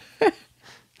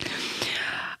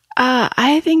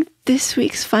 I think this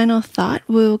week's final thought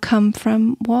will come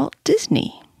from Walt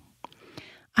Disney.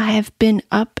 I have been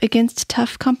up against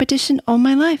tough competition all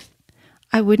my life.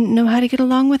 I wouldn't know how to get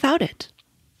along without it.